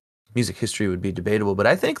music history would be debatable. But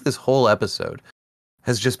I think this whole episode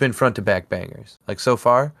has just been front to back bangers. Like so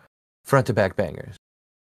far, front to back bangers.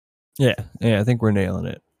 Yeah, I think we're nailing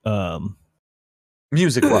it.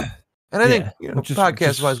 Music wise. And I think which is-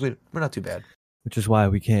 podcast wise, we're not too bad. Which is why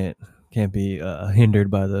we can't be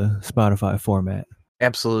hindered by the Spotify format.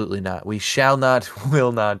 Absolutely not. We shall not,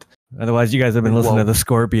 will not. Otherwise, you guys have been We listening to won't. the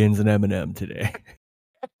Scorpions and Eminem today.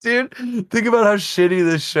 Dude, think about how shitty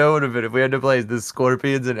this show would have been if we had to play the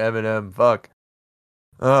Scorpions and Eminem. Fuck.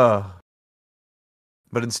 Oh.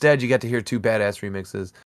 But instead, you got to hear two badass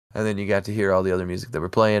remixes, and then you got to hear all the other music that we're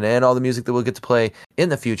playing and all the music that we'll get to play in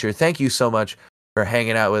the future. Thank you so much for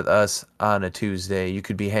hanging out with us on a Tuesday. You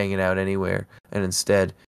could be hanging out anywhere, and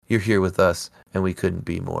instead, you're here with us, and we couldn't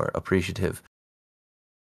be more appreciative.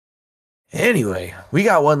 Anyway, we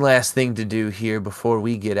got one last thing to do here before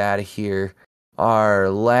we get out of here. Our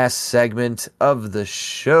last segment of the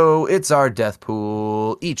show, it's our death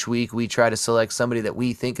pool. Each week, we try to select somebody that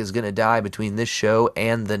we think is going to die between this show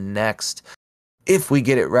and the next. If we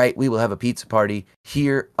get it right, we will have a pizza party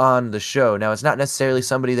here on the show. Now, it's not necessarily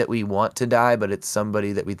somebody that we want to die, but it's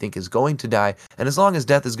somebody that we think is going to die. And as long as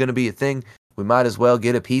death is going to be a thing, we might as well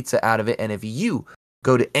get a pizza out of it. And if you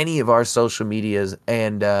go to any of our social medias,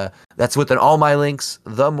 and that's within all my links,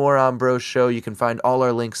 The Moron Bros Show, you can find all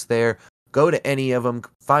our links there. Go to any of them,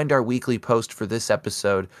 find our weekly post for this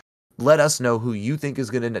episode. Let us know who you think is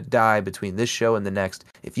going to die between this show and the next.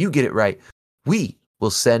 If you get it right, we will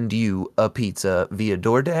send you a pizza via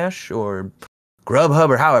DoorDash or Grubhub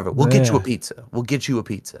or however. We'll get you a pizza. We'll get you a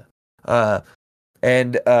pizza.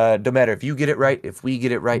 And no matter if you get it right, if we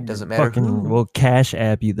get it right, doesn't matter. We'll cash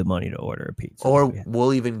app you the money to order a pizza. Or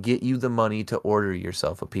we'll even get you the money to order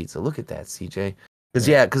yourself a pizza. Look at that, CJ.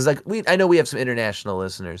 Because like I know we have some international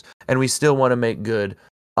listeners, and we still want to make good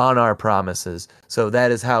on our promises. So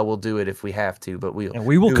that is how we'll do it if we have to. But and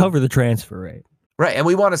we will cover the transfer rate. Right, and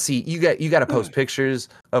we want to see you got to post pictures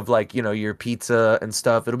of like your pizza and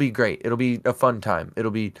stuff. It'll be great. It'll be a fun time. It'll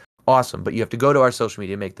be awesome. But you have to go to our social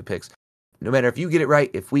media and make the pics. No matter if you get it right,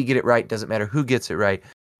 if we get it right, doesn't matter who gets it right.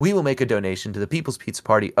 We will make a donation to the People's Pizza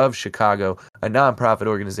Party of Chicago, a nonprofit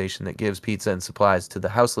organization that gives pizza and supplies to the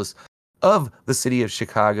houseless of the city of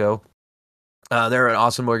Chicago. They're an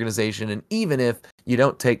awesome organization, and even if you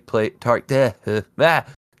don't take part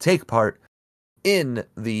in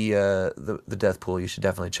the death pool, you should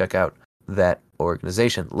definitely check out that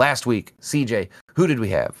organization. Last week, CJ, who did we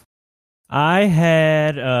have? I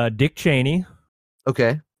had Dick Cheney.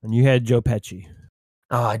 Okay. And you had Joe Pesci.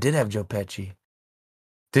 Oh, I did have Joe Pesci.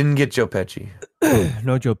 Didn't get Joe Pesci.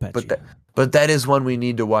 No Joe Pesci. But that is one we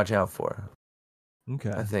need to watch out for.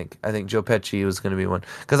 Okay. I think Joe Pesci was going to be one,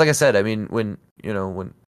 because like I said, I mean when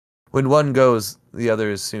one goes, the other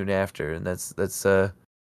is soon after, and that's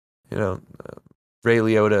Ray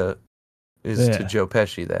Liotta is to Joe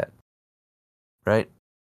Pesci that, right?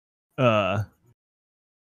 That's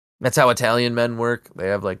how Italian men work. They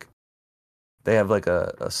have like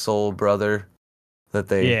a soul brother that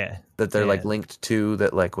they're like linked to,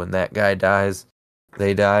 that like when that guy dies,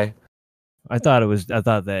 they die. I thought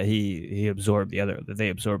that he absorbed they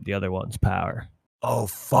absorbed the other one's power. Oh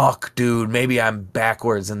fuck, dude. Maybe I'm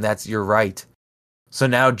backwards, and you're right. So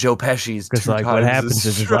now Joe Pesci's because like what happens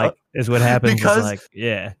is that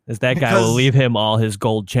guy will leave him all his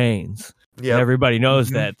gold chains. Yeah, everybody knows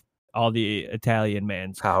that all the Italian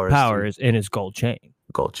man's power is in his gold chain.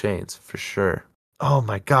 Gold chains for sure. Oh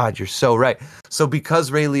my God, you're so right. So because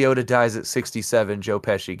Ray Liotta dies at 67, Joe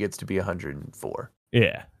Pesci gets to be 104.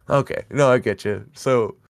 Yeah. Okay, no, I get you.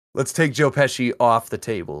 So let's take Joe Pesci off the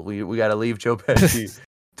table. We got to leave Joe Pesci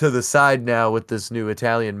to the side now with this new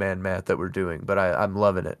Italian man math that we're doing. But I'm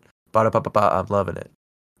loving it. Ba-da-ba-ba-ba, I'm loving it.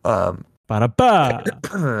 Ba-da-ba.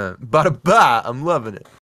 Ba-da-ba, I'm loving it.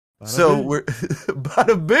 Bada so bing. We're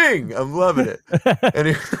bada bing, I'm loving it.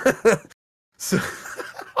 So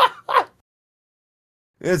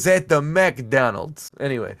it's at the McDonald's.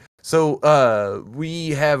 Anyway, so we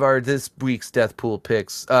have our this week's death pool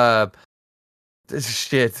picks.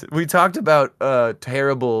 Shit. We talked about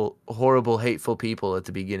terrible, horrible, hateful people at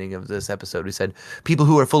the beginning of this episode. We said people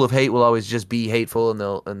who are full of hate will always just be hateful, and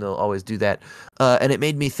they'll always do that. And it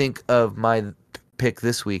made me think of my pick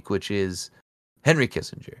this week, which is Henry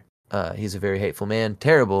Kissinger. He's a very hateful man,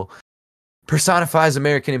 terrible, personifies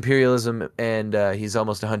American imperialism, and he's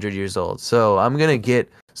almost 100 years old. So I'm gonna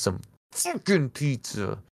get some fucking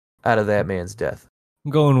pizza out of that man's death.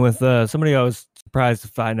 I'm going with somebody I was surprised to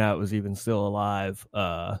find out was even still alive.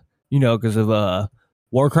 Because of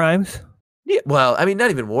war crimes. Yeah, well, I mean, not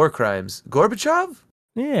even war crimes. Gorbachev?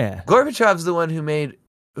 Yeah. Gorbachev's the one who made.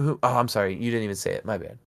 Oh, I'm sorry, you didn't even say it. My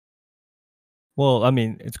bad. Well, I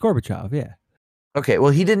mean, it's Gorbachev. Yeah. Okay,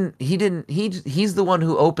 well, he didn't. He's the one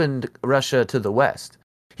who opened Russia to the West.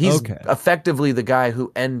 He's effectively the guy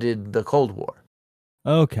who ended the Cold War.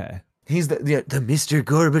 Okay. He's the Mr.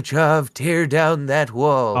 Gorbachev, tear down that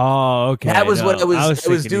wall. Oh, okay. That was what I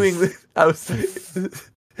was doing.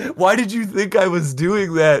 Why did you think I was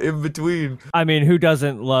doing that in between? I mean, who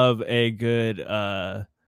doesn't love a good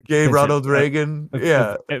gay Ronald Reagan?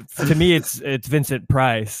 Yeah. To me, it's Vincent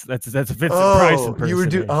Price. That's a Vincent Price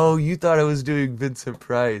impersonation. You thought I was doing Vincent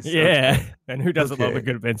Price. Yeah. Okay. And who doesn't love a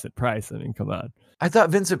good Vincent Price? I mean, come on. I thought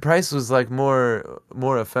Vincent Price was like more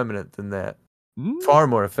effeminate than that. Far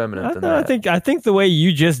more effeminate than that. I think the way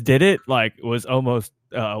you just did it was almost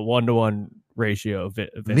 1-to-1 ratio of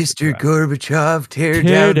Mr. Gorbachev, tear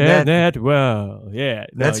down that. Well, yeah,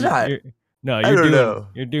 no, that's not.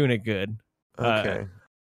 You're doing it good. Okay.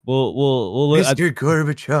 We'll Mr.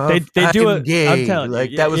 Gorbachev. They do it. Gay. I'm telling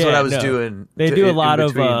you, that was what I was doing. They do a lot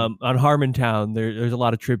of on Harmontown. There's a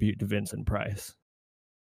lot of tribute to Vincent Price.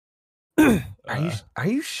 Are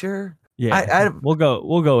you sure? Yeah, we'll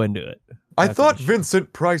go into it. I thought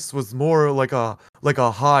Vincent Price was more like a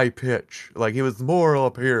high pitch. Like he was more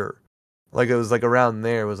up here. Like it was like around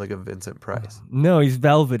there was like a Vincent Price. No, he's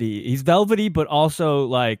velvety. He's velvety, but also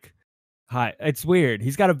like high. It's weird.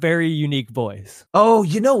 He's got a very unique voice. Oh,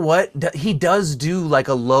 you know what? He does do like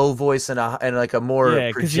a low voice and like a more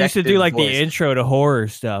because he used to do like voice. The intro to horror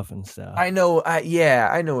stuff and stuff. I know.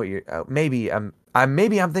 I know what you're. Maybe I'm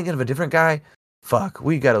thinking of a different guy. Fuck,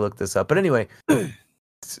 we got to look this up. But anyway.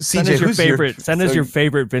 Send us your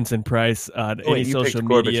favorite Vincent Price on any social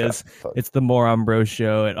medias. It's the Moron Bro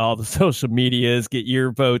Show at all the social medias. Get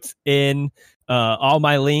your votes in. All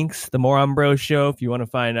my links, the Moron Bro Show. If you want to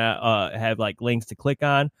find out, have like links to click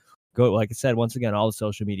on. Go, like I said, once again, all the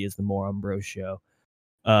social medias, the Moron Bro Show.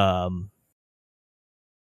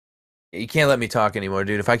 You can't let me talk anymore,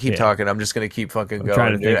 dude. If I keep talking, I'm just gonna keep fucking going.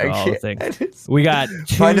 Trying to think of all the things. We got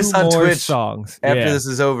find us on more Twitch songs after this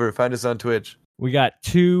is over. Find us on Twitch. We got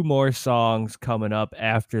 2 more songs coming up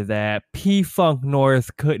after that. P-Funk North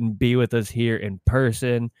couldn't be with us here in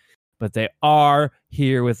person, but they are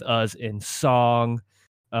here with us in song.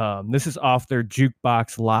 This is off their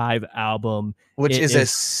Jukebox Live album, which is a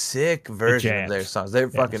sick version of their songs. They're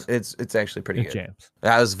fucking. It's actually pretty good. Jams.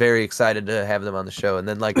 I was very excited to have them on the show, and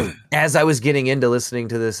then like as I was getting into listening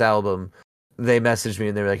to this album, they messaged me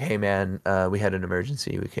and they were like, "Hey man, we had an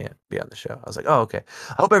emergency. We can't be on the show." I was like, "Oh, okay.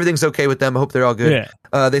 I hope everything's okay with them. I hope they're all good."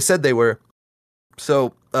 Yeah. They said they were.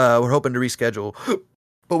 So we're hoping to reschedule.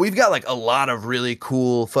 But we've got like a lot of really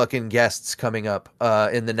cool fucking guests coming up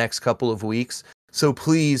in the next couple of weeks. So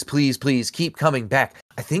please, please, please keep coming back.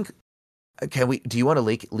 I think do you want to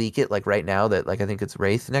leak it like right now that like I think it's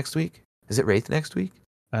Wraith next week? Is it Wraith next week?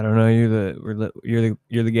 I don't know.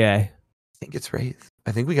 You're the guy. I think it's Wraith.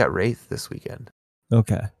 I think we got Wraith this weekend.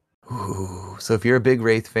 Okay. Ooh, so if you're a big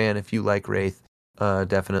Wraith fan, if you like Wraith,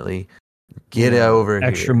 definitely get over here.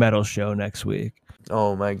 Extra metal show next week.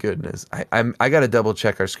 Oh my goodness. I gotta double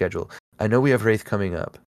check our schedule. I know we have Wraith coming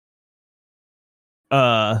up.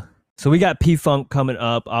 So we got P-Funk coming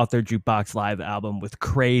up off their Jukebox Live album with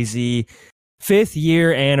Crazy. 5th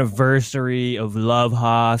year anniversary of Love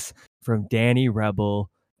Hoss from Danny Rebel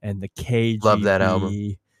and the KGB. Love that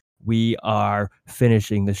album. We are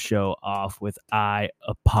finishing the show off with I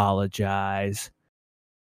Apologize.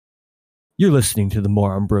 You're listening to the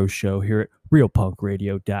Moron Bro Show here at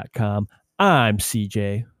realpunkradio.com. I'm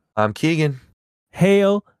CJ. I'm Keegan.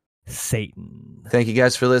 Hail Satan. Thank you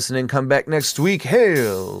guys for listening. Come back next week.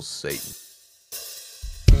 Hail Satan.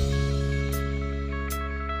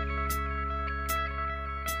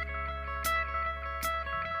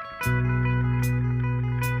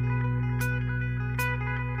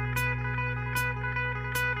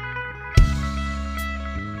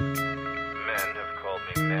 Men have called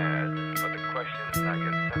me mad, but the question is not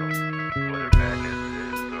yet settled. Whether madness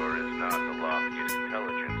is or is not the loftiest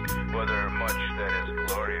intelligence, whether much that is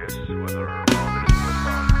glorious, whether all that is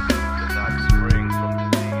profound does not spring from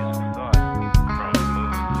disease of thought.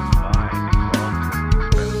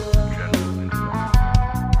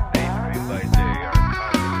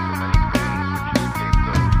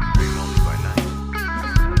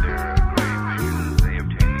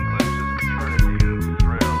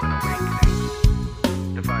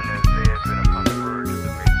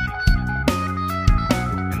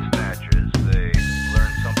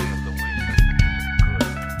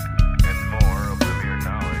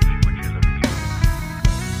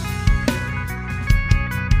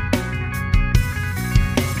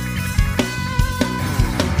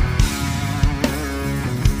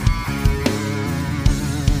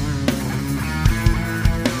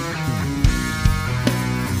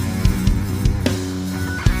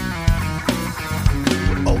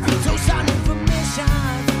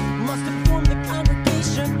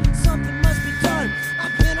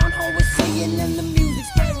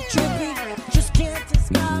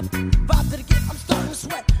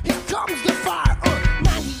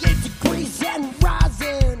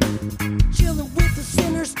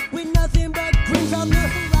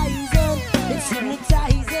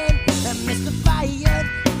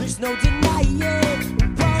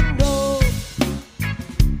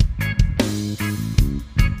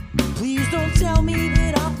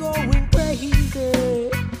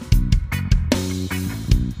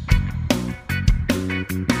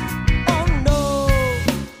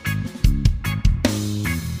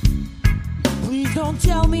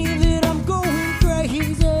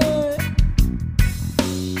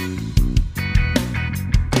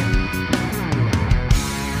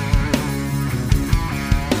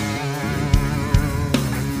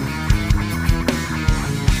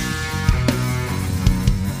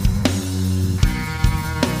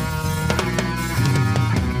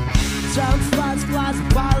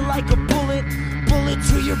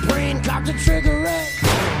 your brain, cock the trigger it.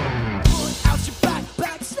 Pulling out your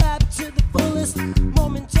back stab to the fullest.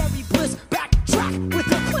 Momentary bliss, backtrack with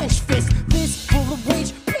a clenched fist. This full of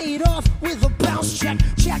rage, paid off with a bounce check.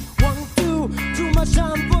 Check, 1, 2, too much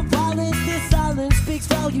time for violence. This silence speaks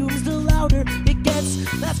volumes, the louder it gets.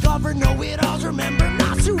 Let's cover, know it all, remember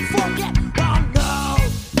not to forget. Oh no!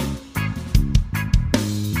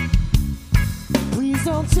 Please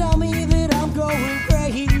don't tell me that I'm going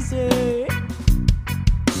crazy.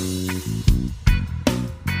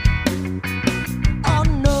 Oh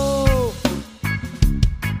no!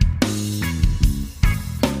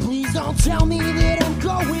 Please don't tell me that I'm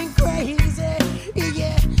going crazy. Yeah,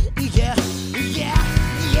 yeah, yeah, yeah,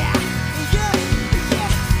 yeah, yeah.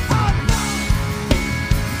 Oh no!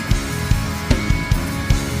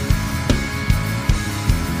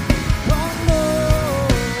 Oh no!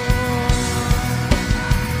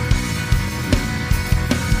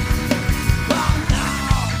 Oh no!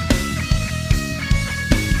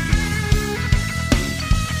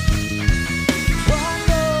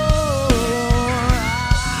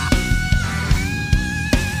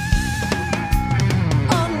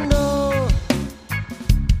 Oh no!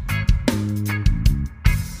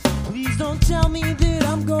 Please don't tell me that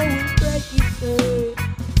I'm going crazy.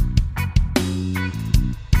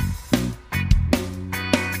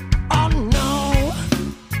 Oh no!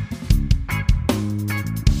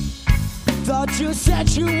 Thought you said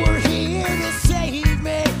you were here to save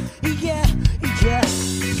me. Yeah, yeah,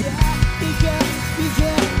 yeah, yeah,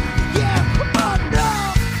 yeah, yeah. Oh no!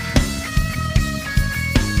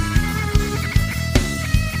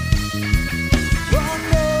 Oh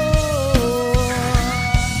no!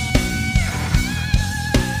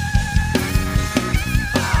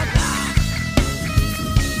 Oh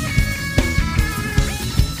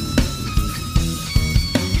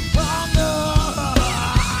no!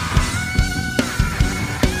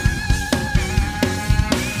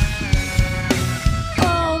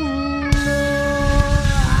 Oh no!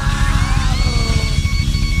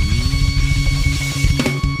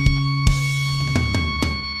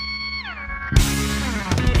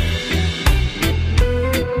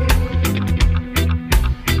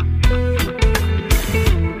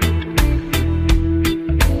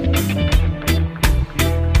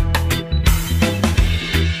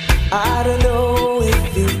 I don't know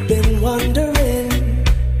if you've been wondering,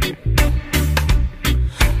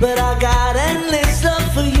 but I got endless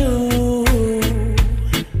love for you.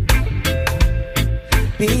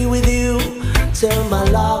 Be with you till my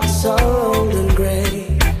locks are old and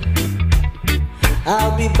gray.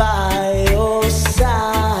 I'll be by your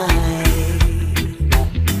side.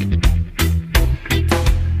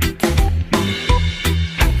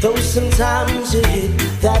 Though sometimes you hit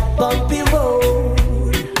that bumpy road,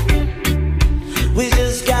 we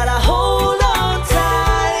just gotta hold on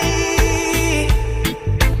tight.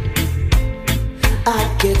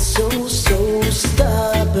 I get so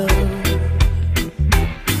stubborn.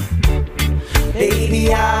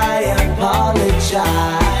 Baby, I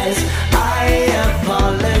apologize. I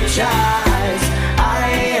apologize.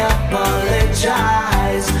 I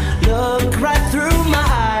apologize. Look right through my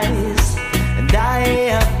eyes, and I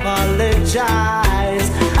apologize.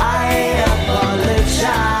 I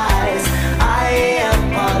apologize. I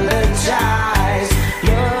apologize.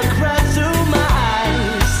 Look right through my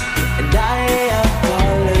eyes, and I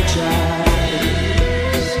apologize.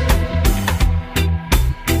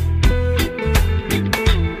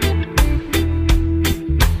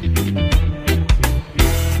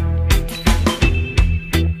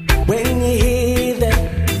 When you hear that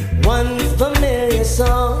one familiar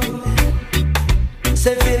song,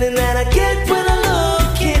 same feeling that I get when I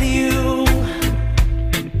look at you,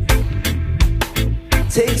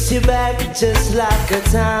 takes you back just like a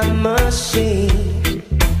time machine.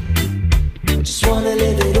 Just wanna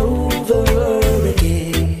live it over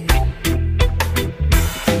again.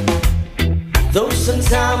 Though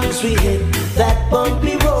sometimes we hit that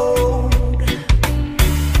bumpy road,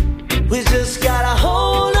 we just gotta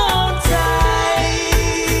hold on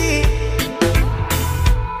tight.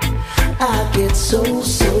 I get so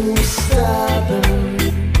stubborn.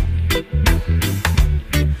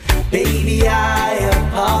 Baby, I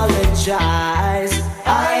apologize.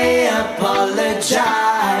 I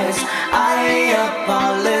apologize. I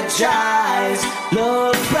apologize.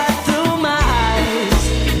 Look right through my eyes,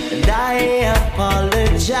 and I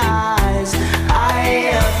apologize. I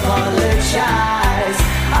apologize.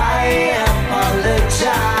 I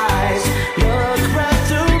apologize. Look right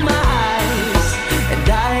through my eyes, and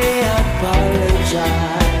I apologize.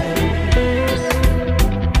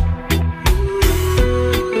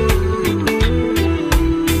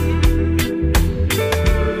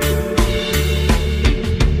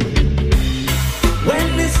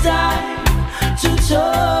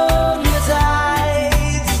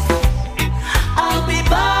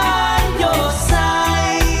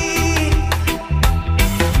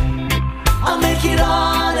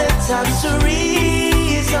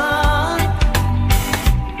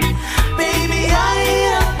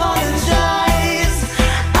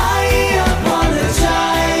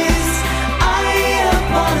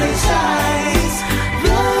 inside.